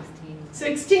job?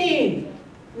 16.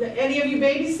 Any of you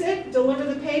babysit, deliver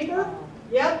the paper?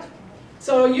 Yep.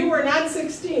 So you were not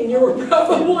 16, you were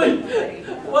probably,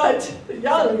 what,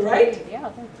 young, right? Yeah, I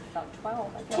think about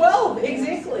 12. I guess. 12,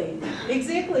 exactly,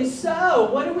 exactly.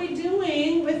 So what are we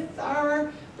doing with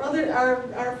our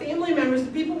family members,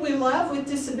 the people we love with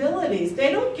disabilities?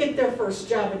 They don't get their first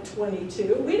job at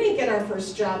 22. We didn't get our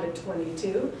first job at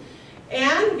 22.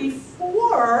 And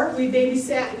before we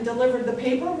babysat and delivered the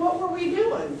paper, what were we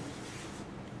doing?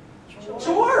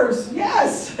 Chores,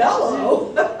 yes,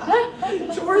 hello.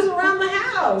 Chores around the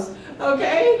house,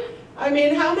 okay? I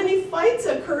mean, how many fights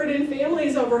occurred in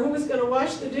families over who was going to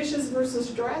wash the dishes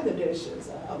versus dry the dishes?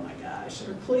 Oh my gosh,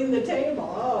 or clean the table,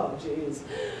 oh geez.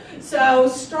 So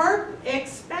start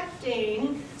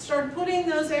putting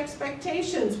those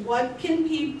expectations. What can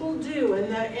people do?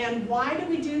 And why do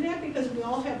we do that? Because we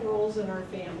all have roles in our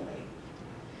family.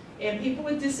 And people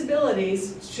with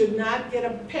disabilities should not get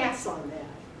a pass on that.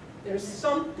 There's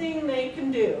something they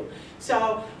can do.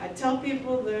 So I tell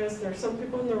people, there's some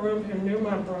people in the room who knew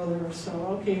my brother, so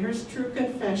okay, here's true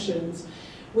confessions.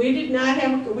 We did not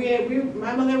have,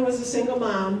 my mother was a single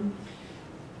mom,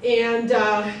 and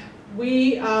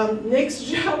Nick's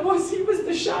job was, he was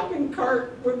the shopping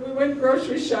cart when we went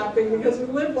grocery shopping, because we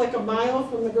lived like a mile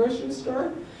from the grocery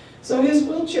store. So his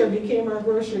wheelchair became our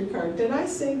grocery cart. Did I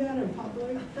say that in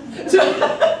public?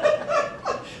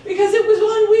 Because it was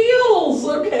on wheels,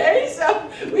 okay?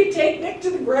 So we'd take Nick to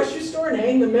the grocery store and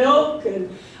hang the milk, and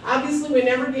obviously we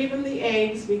never gave him the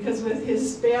eggs, because with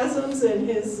his spasms and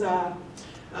his, the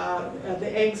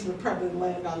eggs would probably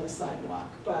land on the sidewalk.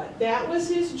 But that was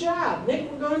his job.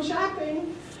 Nick, we're going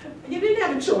shopping. You didn't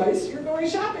have a choice. You're going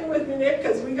shopping with me, Nick,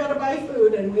 because we got to buy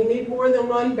food and we need more than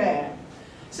one bag.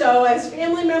 So as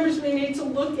family members, we need to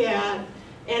look at,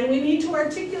 and we need to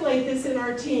articulate this in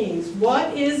our teens.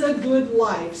 What is a good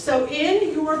life? So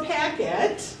in your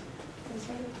packet,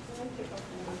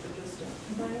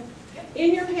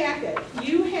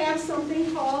 you have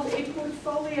something called a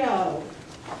portfolio.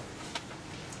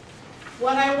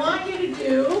 What I want you to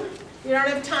do, you don't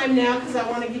have time now because I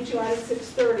want to get you out at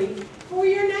 6:30. For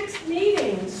your next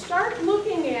meeting, start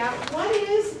looking at what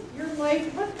is your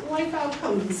life, what life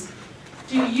outcomes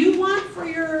do you want for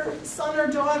your son or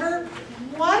daughter?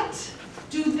 What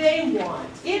do they want?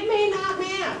 It may not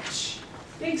match.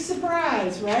 Big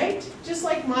surprise, right? Just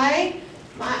like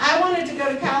I wanted to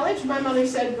go to college. My mother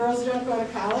said, girls don't go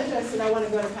to college. I said, I want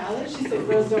to go to college. She said,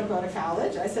 girls don't go to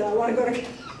college. I said, I want to go to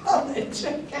college,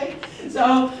 okay?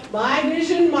 So my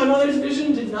vision, my mother's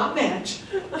vision did not match,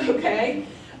 okay?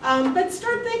 But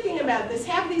start thinking about this.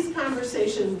 Have these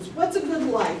conversations. What's a good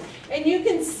life? And you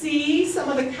can see some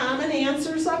of the common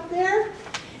answers up there.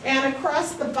 And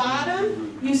across the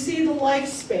bottom, you see the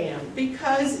lifespan.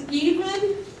 Because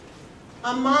even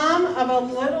a mom of a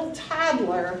little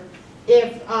toddler,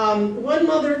 if one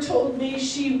mother told me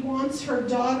she wants her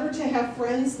daughter to have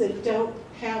friends that don't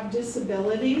have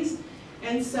disabilities,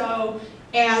 and so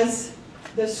as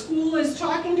the school is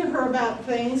talking to her about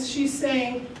things, she's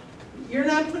saying, you're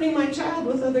not putting my child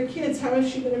with other kids, how is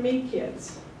she going to meet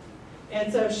kids?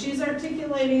 And so she's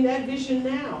articulating that vision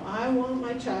now. I want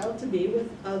my child to be with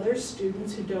other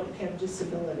students who don't have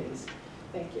disabilities.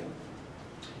 Thank you.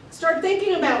 Start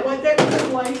thinking about what that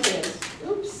good life is.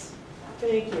 Oops,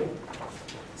 thank you.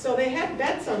 So they had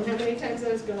bets on how many times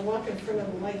I was going to walk in front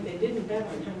of the light. They didn't bet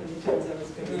on how many times I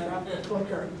was going to drop the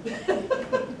clicker.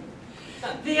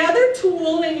 The other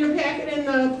tool in your packet in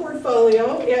the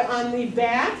portfolio on the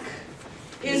back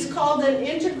is called an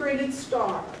integrated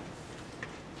star.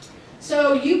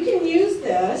 So you can use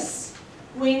this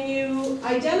when you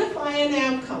identify an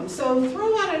outcome. So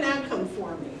throw out an outcome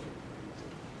for me.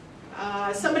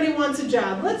 Somebody wants a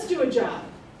job. Let's do a job.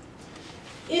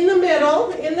 In the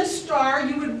middle, in the star,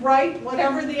 you would write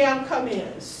whatever the outcome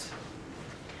is.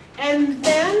 And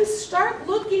then start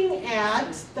looking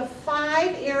at the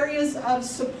 5 areas of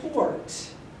support.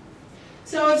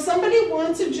 So if somebody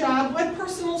wants a job, what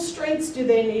personal strengths do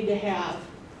they need to have?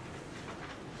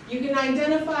 You can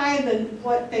identify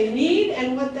what they need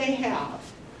and what they have.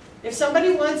 If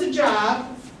somebody wants a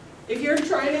job, if you're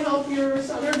trying to help your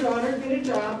son or daughter get a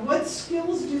job, what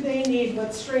skills do they need?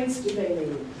 What strengths do they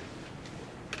need?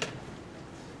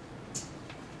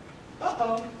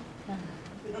 Uh-oh.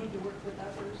 They need to work with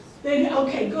others.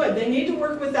 Okay, good. They need to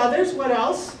work with others. What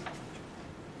else?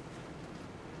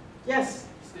 Yes?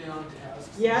 Stay on task.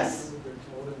 Yes. Do what they're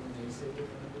told, and when they say they're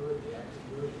going to do it, they actually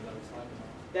do it, and that's like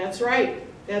That's right.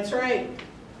 That's right.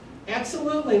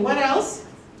 Absolutely. What else?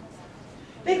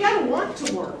 They got to want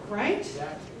to work, right?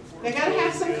 exactly. They got to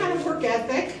have some kind of work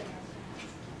ethic.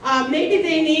 Maybe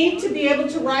they need to be able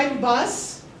to ride a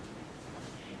bus.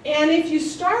 And if you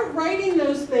start writing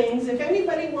those things, if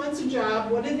anybody wants a job,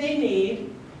 what do they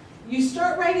need? You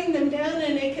start writing them down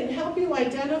and it can help you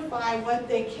identify what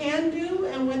they can do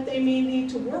and what they may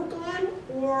need to work on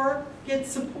or get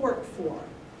support for.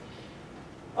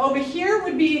 Over here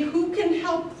would be who can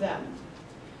help them.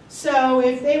 So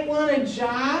if they want a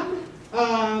job,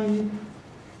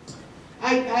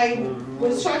 I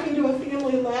was talking to a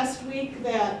family last week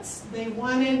that they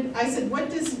wanted, I said, what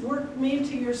does work mean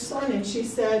to your son? And she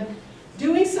said,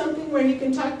 doing something where you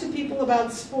can talk to people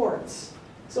about sports.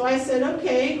 So I said,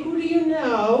 okay, who do you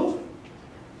know?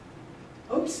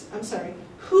 Oops, I'm sorry.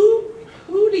 Who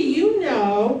do you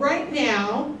know right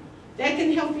now that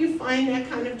can help you find that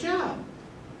kind of job?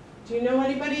 Do you know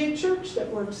anybody at church that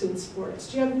works in sports?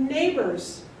 Do you have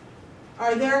neighbors?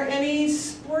 Are there any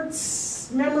sports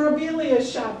memorabilia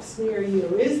shops near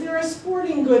you? Is there a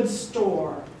sporting goods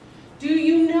store? Do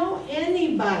you know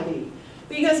anybody?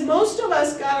 Because most of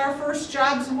us got our first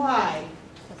jobs, why?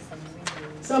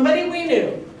 Somebody we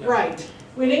knew, Yeah. right.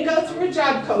 We didn't go through a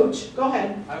job coach. Go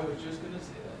ahead. I was just going to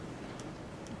say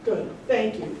that. Good,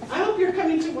 thank you. I hope you're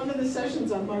coming to one of the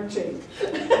sessions on March 8th.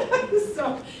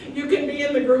 So you can be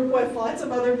in the group with lots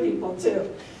of other people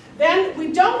too. Then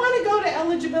we don't want to go to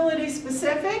eligibility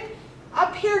specific.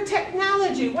 Up here,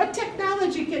 technology. What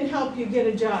technology can help you get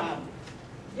a job?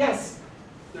 Yes?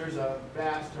 There's a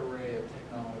vast array of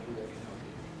technology that can help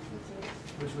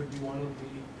you, which would be one of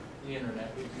the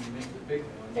internet, which would make the big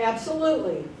one.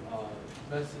 Absolutely.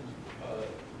 Message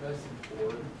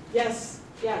board. Yes,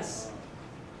 yes.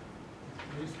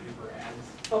 newspaper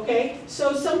ads. Okay,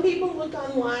 so some people look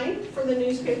online for the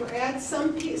newspaper ads.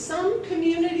 Some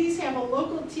communities have a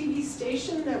local TV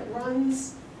station that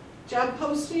runs job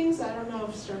postings. I don't know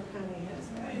if Stark County has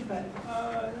that, but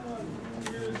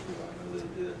No, years ago, I know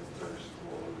they did start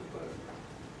schools, but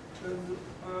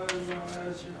because when I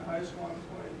was in high school in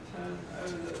 2010, I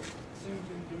was at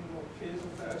Simpson doing location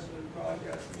fashion and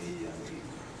broadcast media, and we,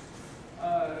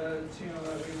 channel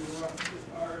that we run,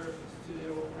 our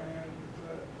studio ran,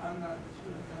 but I'm not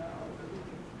sure now, but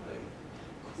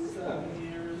it's like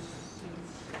 7 years since,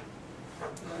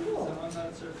 Cool. so I'm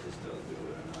not sure if they still do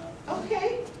it or not.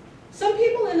 okay. Some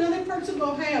people in other parts of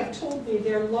Ohio have told me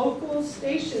their local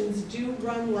stations do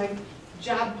run like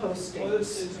job Well, this postings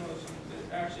station was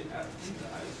actually at the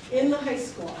high school. in the high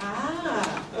school.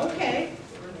 Ah, okay.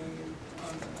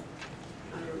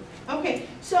 Okay,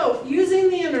 so using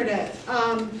the internet,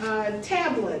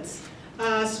 tablets,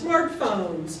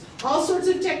 smartphones, all sorts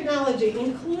of technology,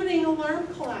 including alarm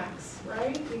clocks,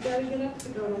 right? You gotta get up to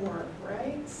go to work,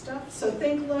 right? Stuff, so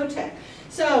think low tech.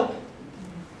 So,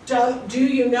 do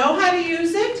you know how to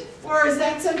use it, or is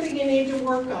that something you need to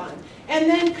work on? And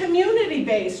then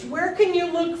community-based, where can you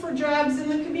look for jobs in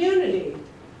the community?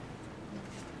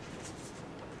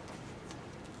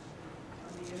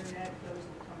 On the internet, those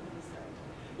are the companies that.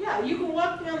 Yeah, you can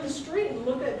walk down the street and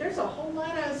look at, there's a whole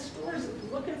lot of stores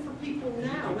looking for people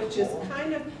now, which is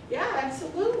kind of, yeah,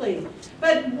 absolutely.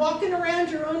 But walking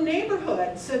around your own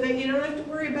neighborhood so that you don't have to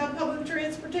worry about public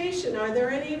transportation. Are there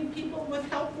any people with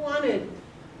help wanted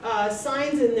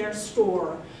signs in their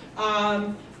store?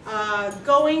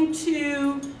 Going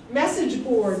to message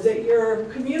boards at your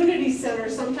community center,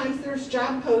 sometimes there's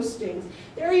job postings.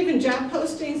 There are even job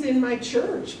postings in my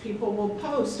church. People will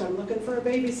post, I'm looking for a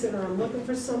babysitter, I'm looking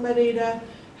for somebody to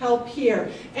help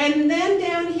here. And then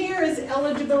down here is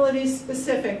eligibility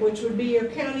specific, which would be your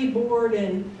county board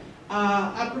and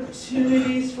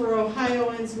opportunities for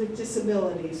Ohioans with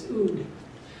disabilities, OOD.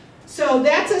 So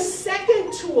that's a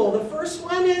second tool. The first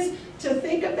one is to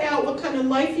think about what kind of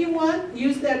life you want,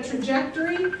 use that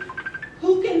trajectory.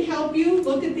 Who can help you?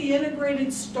 Look at the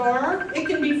integrated star. It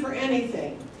can be for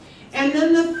anything. And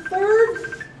then the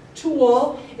third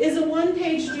tool is a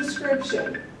one-page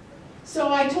description.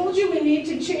 So I told you we need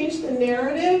to change the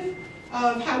narrative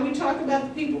of how we talk about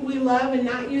the people we love and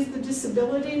not use the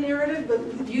disability narrative,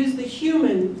 but use the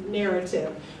human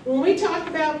narrative. When we talk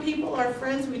about people, our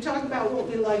friends, we talk about what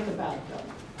we like about them,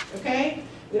 okay?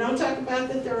 We don't talk about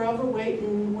that they're overweight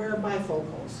and wear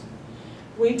bifocals.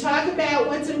 We talk about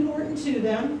what's important to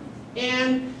them,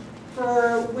 and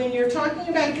for when you're talking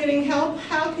about getting help,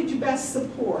 how could you best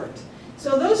support?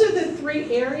 So those are the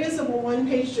three areas of a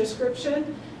one-page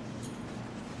description.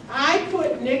 I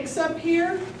put Nick's up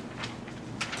here.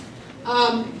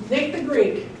 Nick the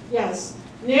Greek, yes.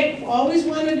 Nick always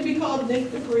wanted to be called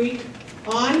Nick the Greek.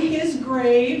 On his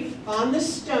grave, on the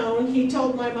stone, he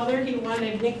told my mother he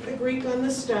wanted Nick the Greek on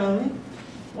the stone.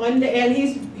 One day, and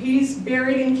he's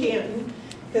buried in Canton,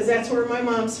 because that's where my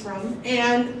mom's from.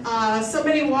 And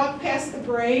somebody walked past the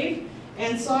grave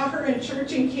and saw her in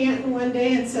church in Canton one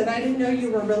day and said, "I didn't know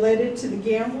you were related to the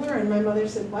gambler." And my mother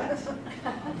said, "What?"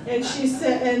 And she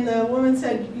said, and the woman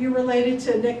said, "You're related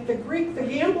to Nick the Greek, the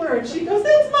gambler." And she goes,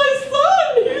 "That's my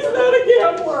son. He's not a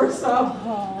gambler."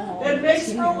 So it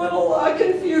makes for a little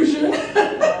confusion.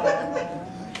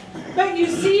 But you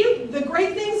see, the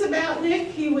great things about Nick,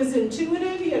 he was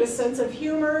intuitive, he had a sense of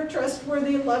humor,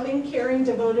 trustworthy, loving, caring,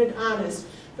 devoted, honest.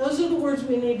 Those are the words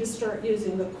we need to start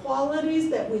using, the qualities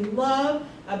that we love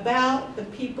about the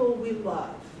people we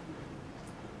love.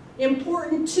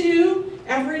 Important too,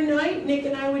 every night Nick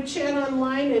and I would chat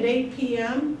online at 8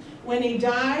 p.m. When he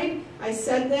died, I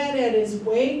said that at his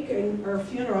wake or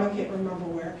funeral, I can't remember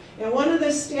where. And one of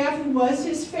the staff who was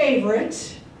his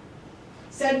favorite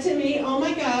said to me, "Oh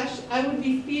my gosh, I would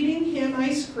be feeding him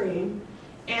ice cream,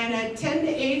 and at 10 to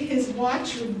 8 his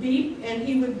watch would beep and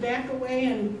he would back away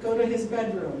and go to his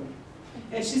bedroom."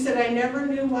 And she said, "I never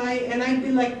knew why," and I'd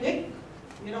be like, "Nick,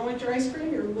 you don't want your ice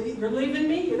cream? You're leaving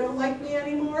me? You don't like me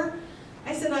anymore?"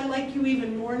 I said, "I like you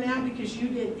even more now because you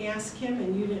didn't ask him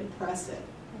and you didn't press it."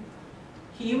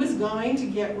 He was going to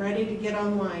get ready to get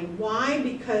online. Why?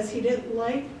 Because he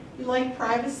liked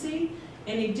privacy,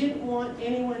 and he didn't want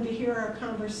anyone to hear our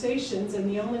conversations, and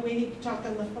the only way he could talk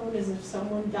on the phone is if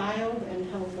someone dialed and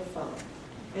held the phone.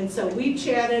 And so we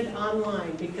chatted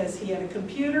online because he had a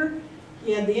computer,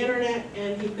 he had the internet,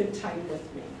 and he could type with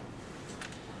me.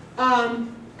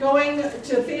 Going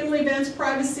to family events,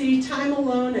 privacy, time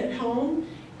alone at home,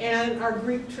 and our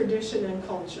Greek tradition and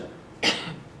culture.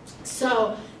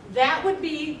 So that would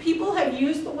be, people have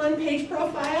used the one-page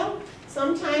profile.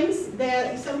 Sometimes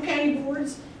some county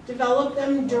boards develop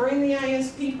them during the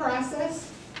ISP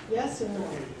process. Yes or no?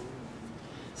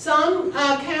 Some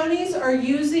counties are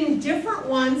using different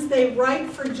ones they write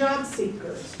for job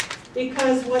seekers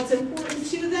because what's important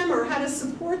to them or how to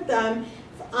support them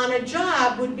on a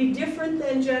job would be different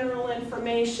than general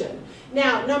information.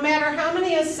 Now, no matter how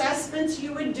many assessments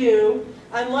you would do,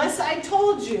 unless I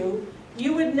told you,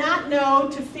 you would not know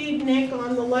to feed Nick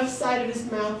on the left side of his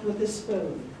mouth with a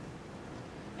spoon.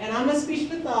 And I'm a speech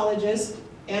pathologist,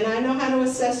 and I know how to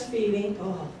assess feeding.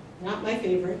 Oh, not my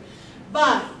favorite.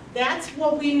 But that's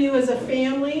what we knew as a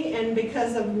family, and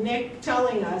because of Nick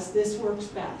telling us, this works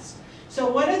best. So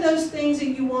what are those things that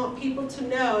you want people to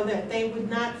know that they would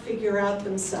not figure out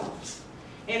themselves?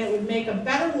 And it would make a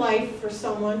better life for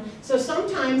someone. So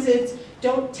sometimes it's,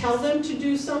 don't tell them to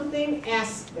do something,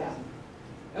 ask them.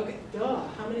 Okay, duh,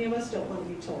 how many of us don't want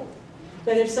to be told?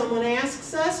 But if someone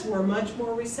asks us, we're much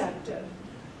more receptive.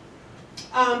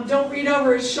 Don't read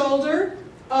over his shoulder.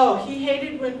 Oh, he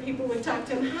hated when people would talk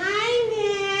to him,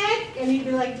 "Hi, Nick," and he'd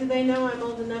be like, "Do they know I'm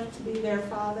old enough to be their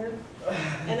father?"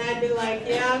 And I'd be like,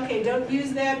 "Yeah, okay, don't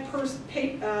use that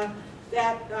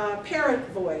parent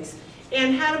voice."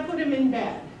 And how to put him in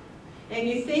bed. And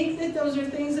you think that those are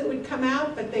things that would come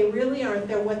out, but they really aren't.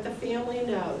 They're what the family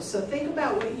knows. So think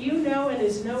about what you know and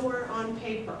is nowhere on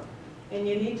paper. And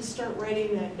you need to start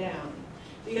writing that down.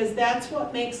 Because that's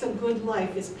what makes a good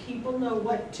life, is people know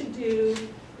what to do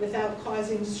without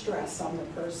causing stress on the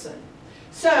person.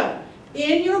 So,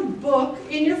 in your book,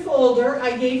 in your folder,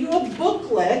 I gave you a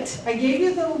booklet. I gave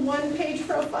you the one-page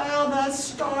profile, the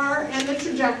star, and the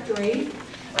trajectory.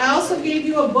 I also gave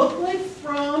you a booklet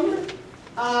from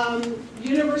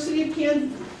University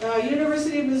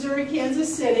of Missouri,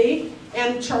 Kansas City,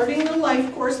 and Charting the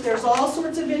Life Course. There's all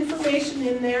sorts of information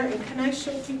in there. And can I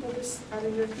show people this out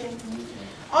of your thing?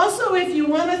 Also, if you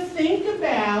want to think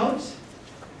about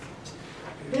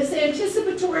this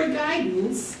anticipatory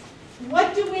guidance,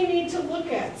 what do we need to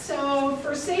look at? So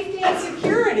for safety and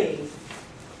security,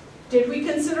 did we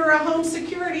consider a home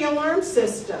security alarm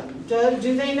system?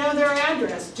 Do they know their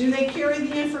address? Do they carry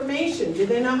the information? Do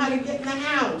they know how to get in the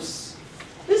house?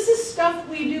 This is stuff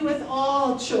we do with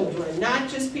all children, not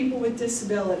just people with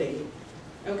disability.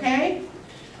 Okay?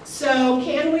 So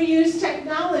can we use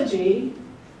technology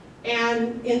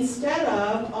and instead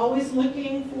of always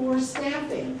looking for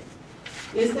staffing?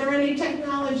 Is there any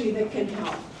technology that can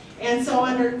help? And so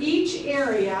under each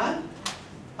area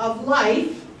of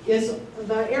life,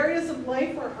 the areas of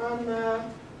life are on the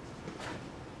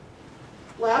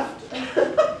left,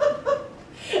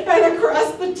 and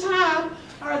across the top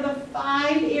are the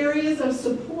 5 areas of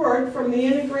support from the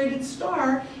integrated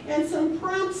star and some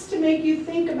prompts to make you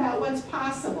think about what's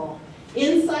possible.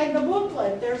 Inside the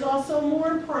booklet, there's also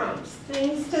more prompts,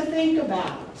 things to think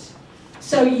about.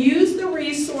 So use the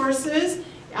resources.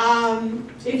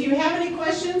 If you have any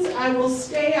questions, I will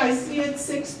stay. I see it's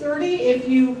 6:30. If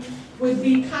you would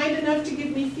be kind enough to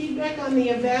give me feedback on the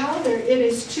eval, it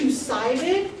is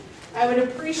 2-sided. I would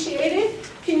appreciate it.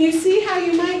 Can you see how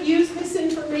you might use this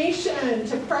information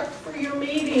to prep for your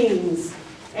meetings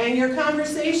and your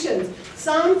conversations?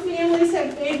 Some families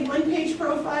have made one-page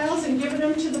profiles and given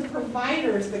them to the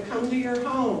providers that come to your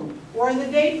home, or the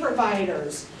day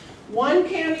providers. One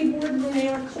county board, when they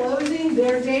are closing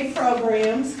their day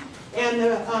programs, and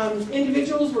the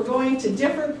individuals were going to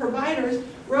different providers,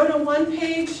 wrote a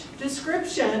one-page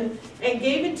description and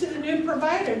gave it to the new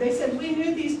provider. They said, "We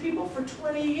knew these people for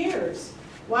 20 years.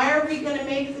 Why are we going to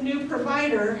make the new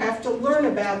provider have to learn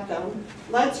about them?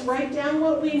 Let's write down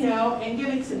what we know and give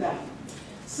it to them."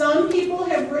 Some people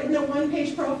have written a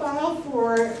one-page profile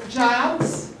for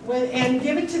jobs and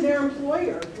give it to their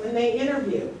employer when they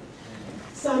interview.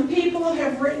 Some people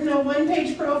have written a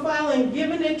one-page profile and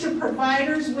given it to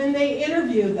providers when they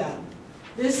interview them.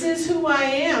 This is who I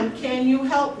am. Can you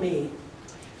help me?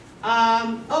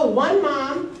 One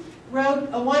mom wrote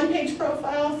a one-page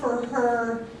profile for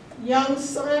her young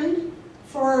son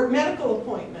for medical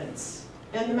appointments.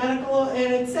 And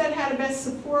it said how to best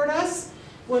support us.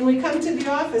 When we come to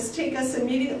the office, take us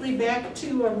immediately back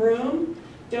to a room.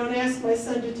 Don't ask my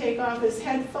son to take off his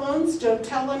headphones. Don't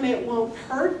tell him it won't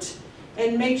hurt.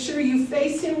 And make sure you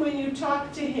face him when you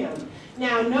talk to him.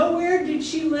 Now, nowhere did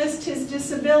she list his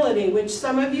disability, which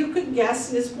some of you could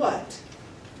guess is what?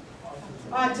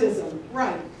 Autism,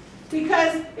 right.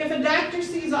 Because if a doctor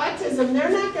sees autism, they're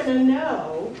not going to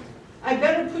know. I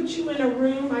better put you in a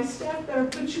room, my staff better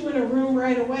put you in a room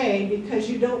right away because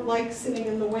you don't like sitting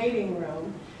in the waiting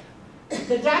room.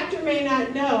 The doctor may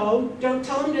not know. Don't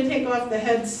tell him to take off the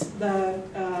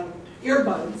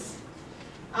earbuds.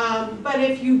 But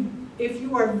if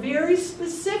you are very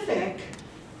specific,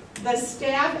 the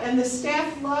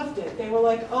staff loved it. They were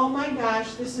like, oh my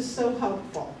gosh, this is so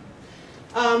helpful.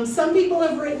 Some people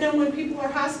have written them when people are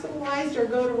hospitalized or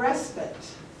go to respite,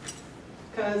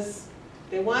 because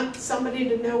they want somebody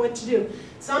to know what to do.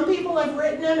 Some people have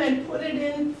written them and put it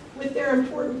in with their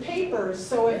important papers,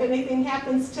 so if anything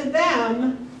happens to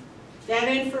them, that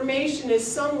information is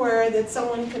somewhere that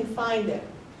someone can find it.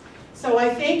 So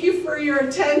I thank you for your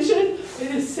attention.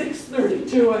 It is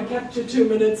 6:32. I kept you 2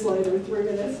 minutes late or 3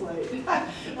 minutes late.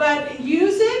 But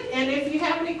use it, and if you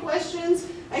have any questions,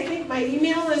 I think my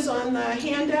email is on the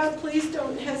handout. Please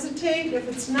don't hesitate. If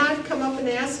it's not, come up and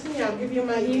ask me. I'll give you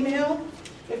my email.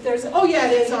 If there's, oh yeah,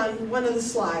 it is on one of the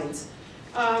slides.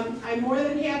 I'm more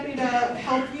than happy to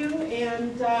help you,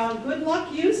 and good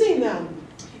luck using them.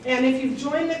 And if you've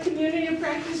joined the community of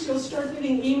practice, you'll start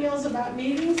getting emails about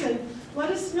meetings, and let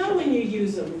us know when you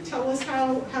use them. Tell us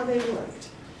how they worked.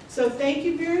 So thank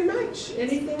you very much.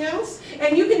 Anything else?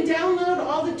 And you can download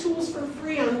all the tools for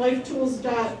free on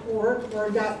lifetools.org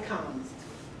or .com.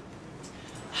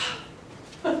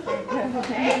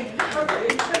 Okay.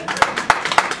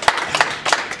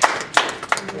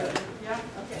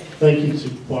 Thank you to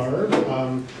Barb.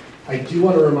 I do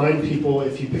want to remind people,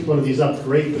 if you picked one of these up,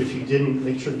 great, but if you didn't,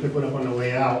 make sure to pick one up on the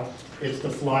way out. It's the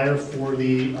flyer for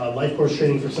the LifeCourse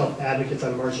training for self-advocates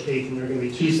on March 8th, and there are going to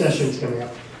be 2 sessions coming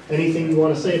up. Anything you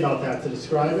want to say about that to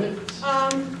describe it?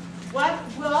 What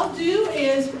I'll do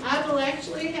is I will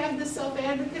actually have the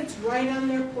self-advocates write on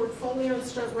their portfolio and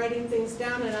start writing things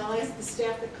down, and I'll ask the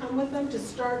staff that come with them to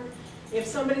start. If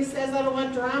somebody says, I don't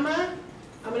want drama,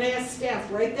 I'm going to ask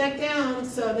staff, write that down,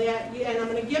 so that, and I'm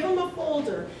going to give them a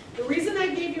folder. The reason I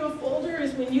gave you a folder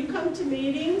is when you come to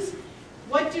meetings,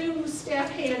 what do staff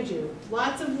hand you?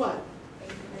 Lots of what?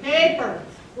 Paper.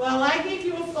 Well, I gave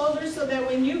you a folder so that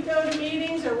when you go to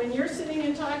meetings or when you're sitting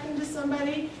and talking to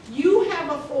somebody, you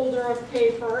have a folder of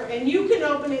paper and you can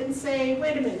open it and say,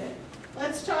 wait a minute,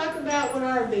 let's talk about what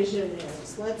our vision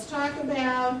is. Let's talk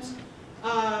about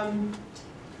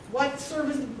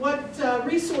what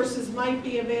resources might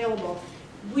be available.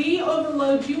 We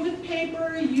overload you with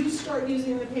paper, you start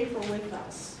using the paper with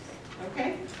us.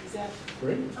 Okay? Is that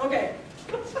Great. okay?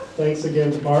 Thanks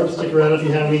again to Barb. Stick around if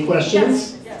you have any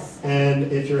questions. Yes.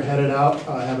 And if you're headed out,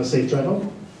 have a safe drive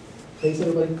home. Thanks,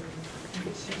 everybody.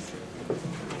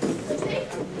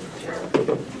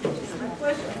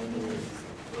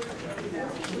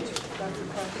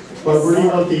 Barb, where do you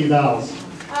want the vowels?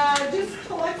 Just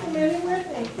collect them anywhere.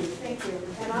 Thank you.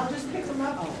 And I'll just pick them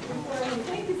up before I leave.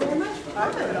 Thank you very much for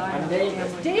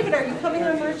coming. David, are you coming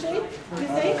on March 8th, do you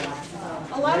think?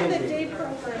 A lot of the day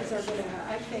programs are going to,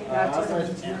 I think.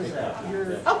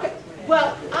 Okay.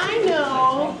 Well, I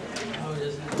know.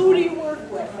 Who do you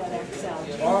work with at Excel?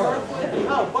 Do you work with?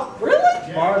 Oh,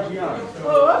 really? Barb's young.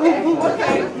 Oh,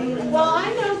 okay. Well,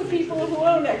 I know the people who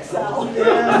own Excel.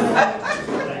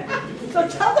 So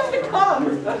tell them to come.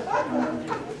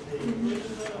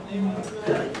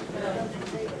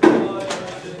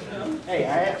 Hey, I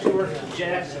actually work at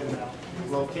Jackson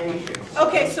location.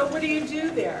 Okay, so what do you do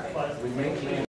there? We make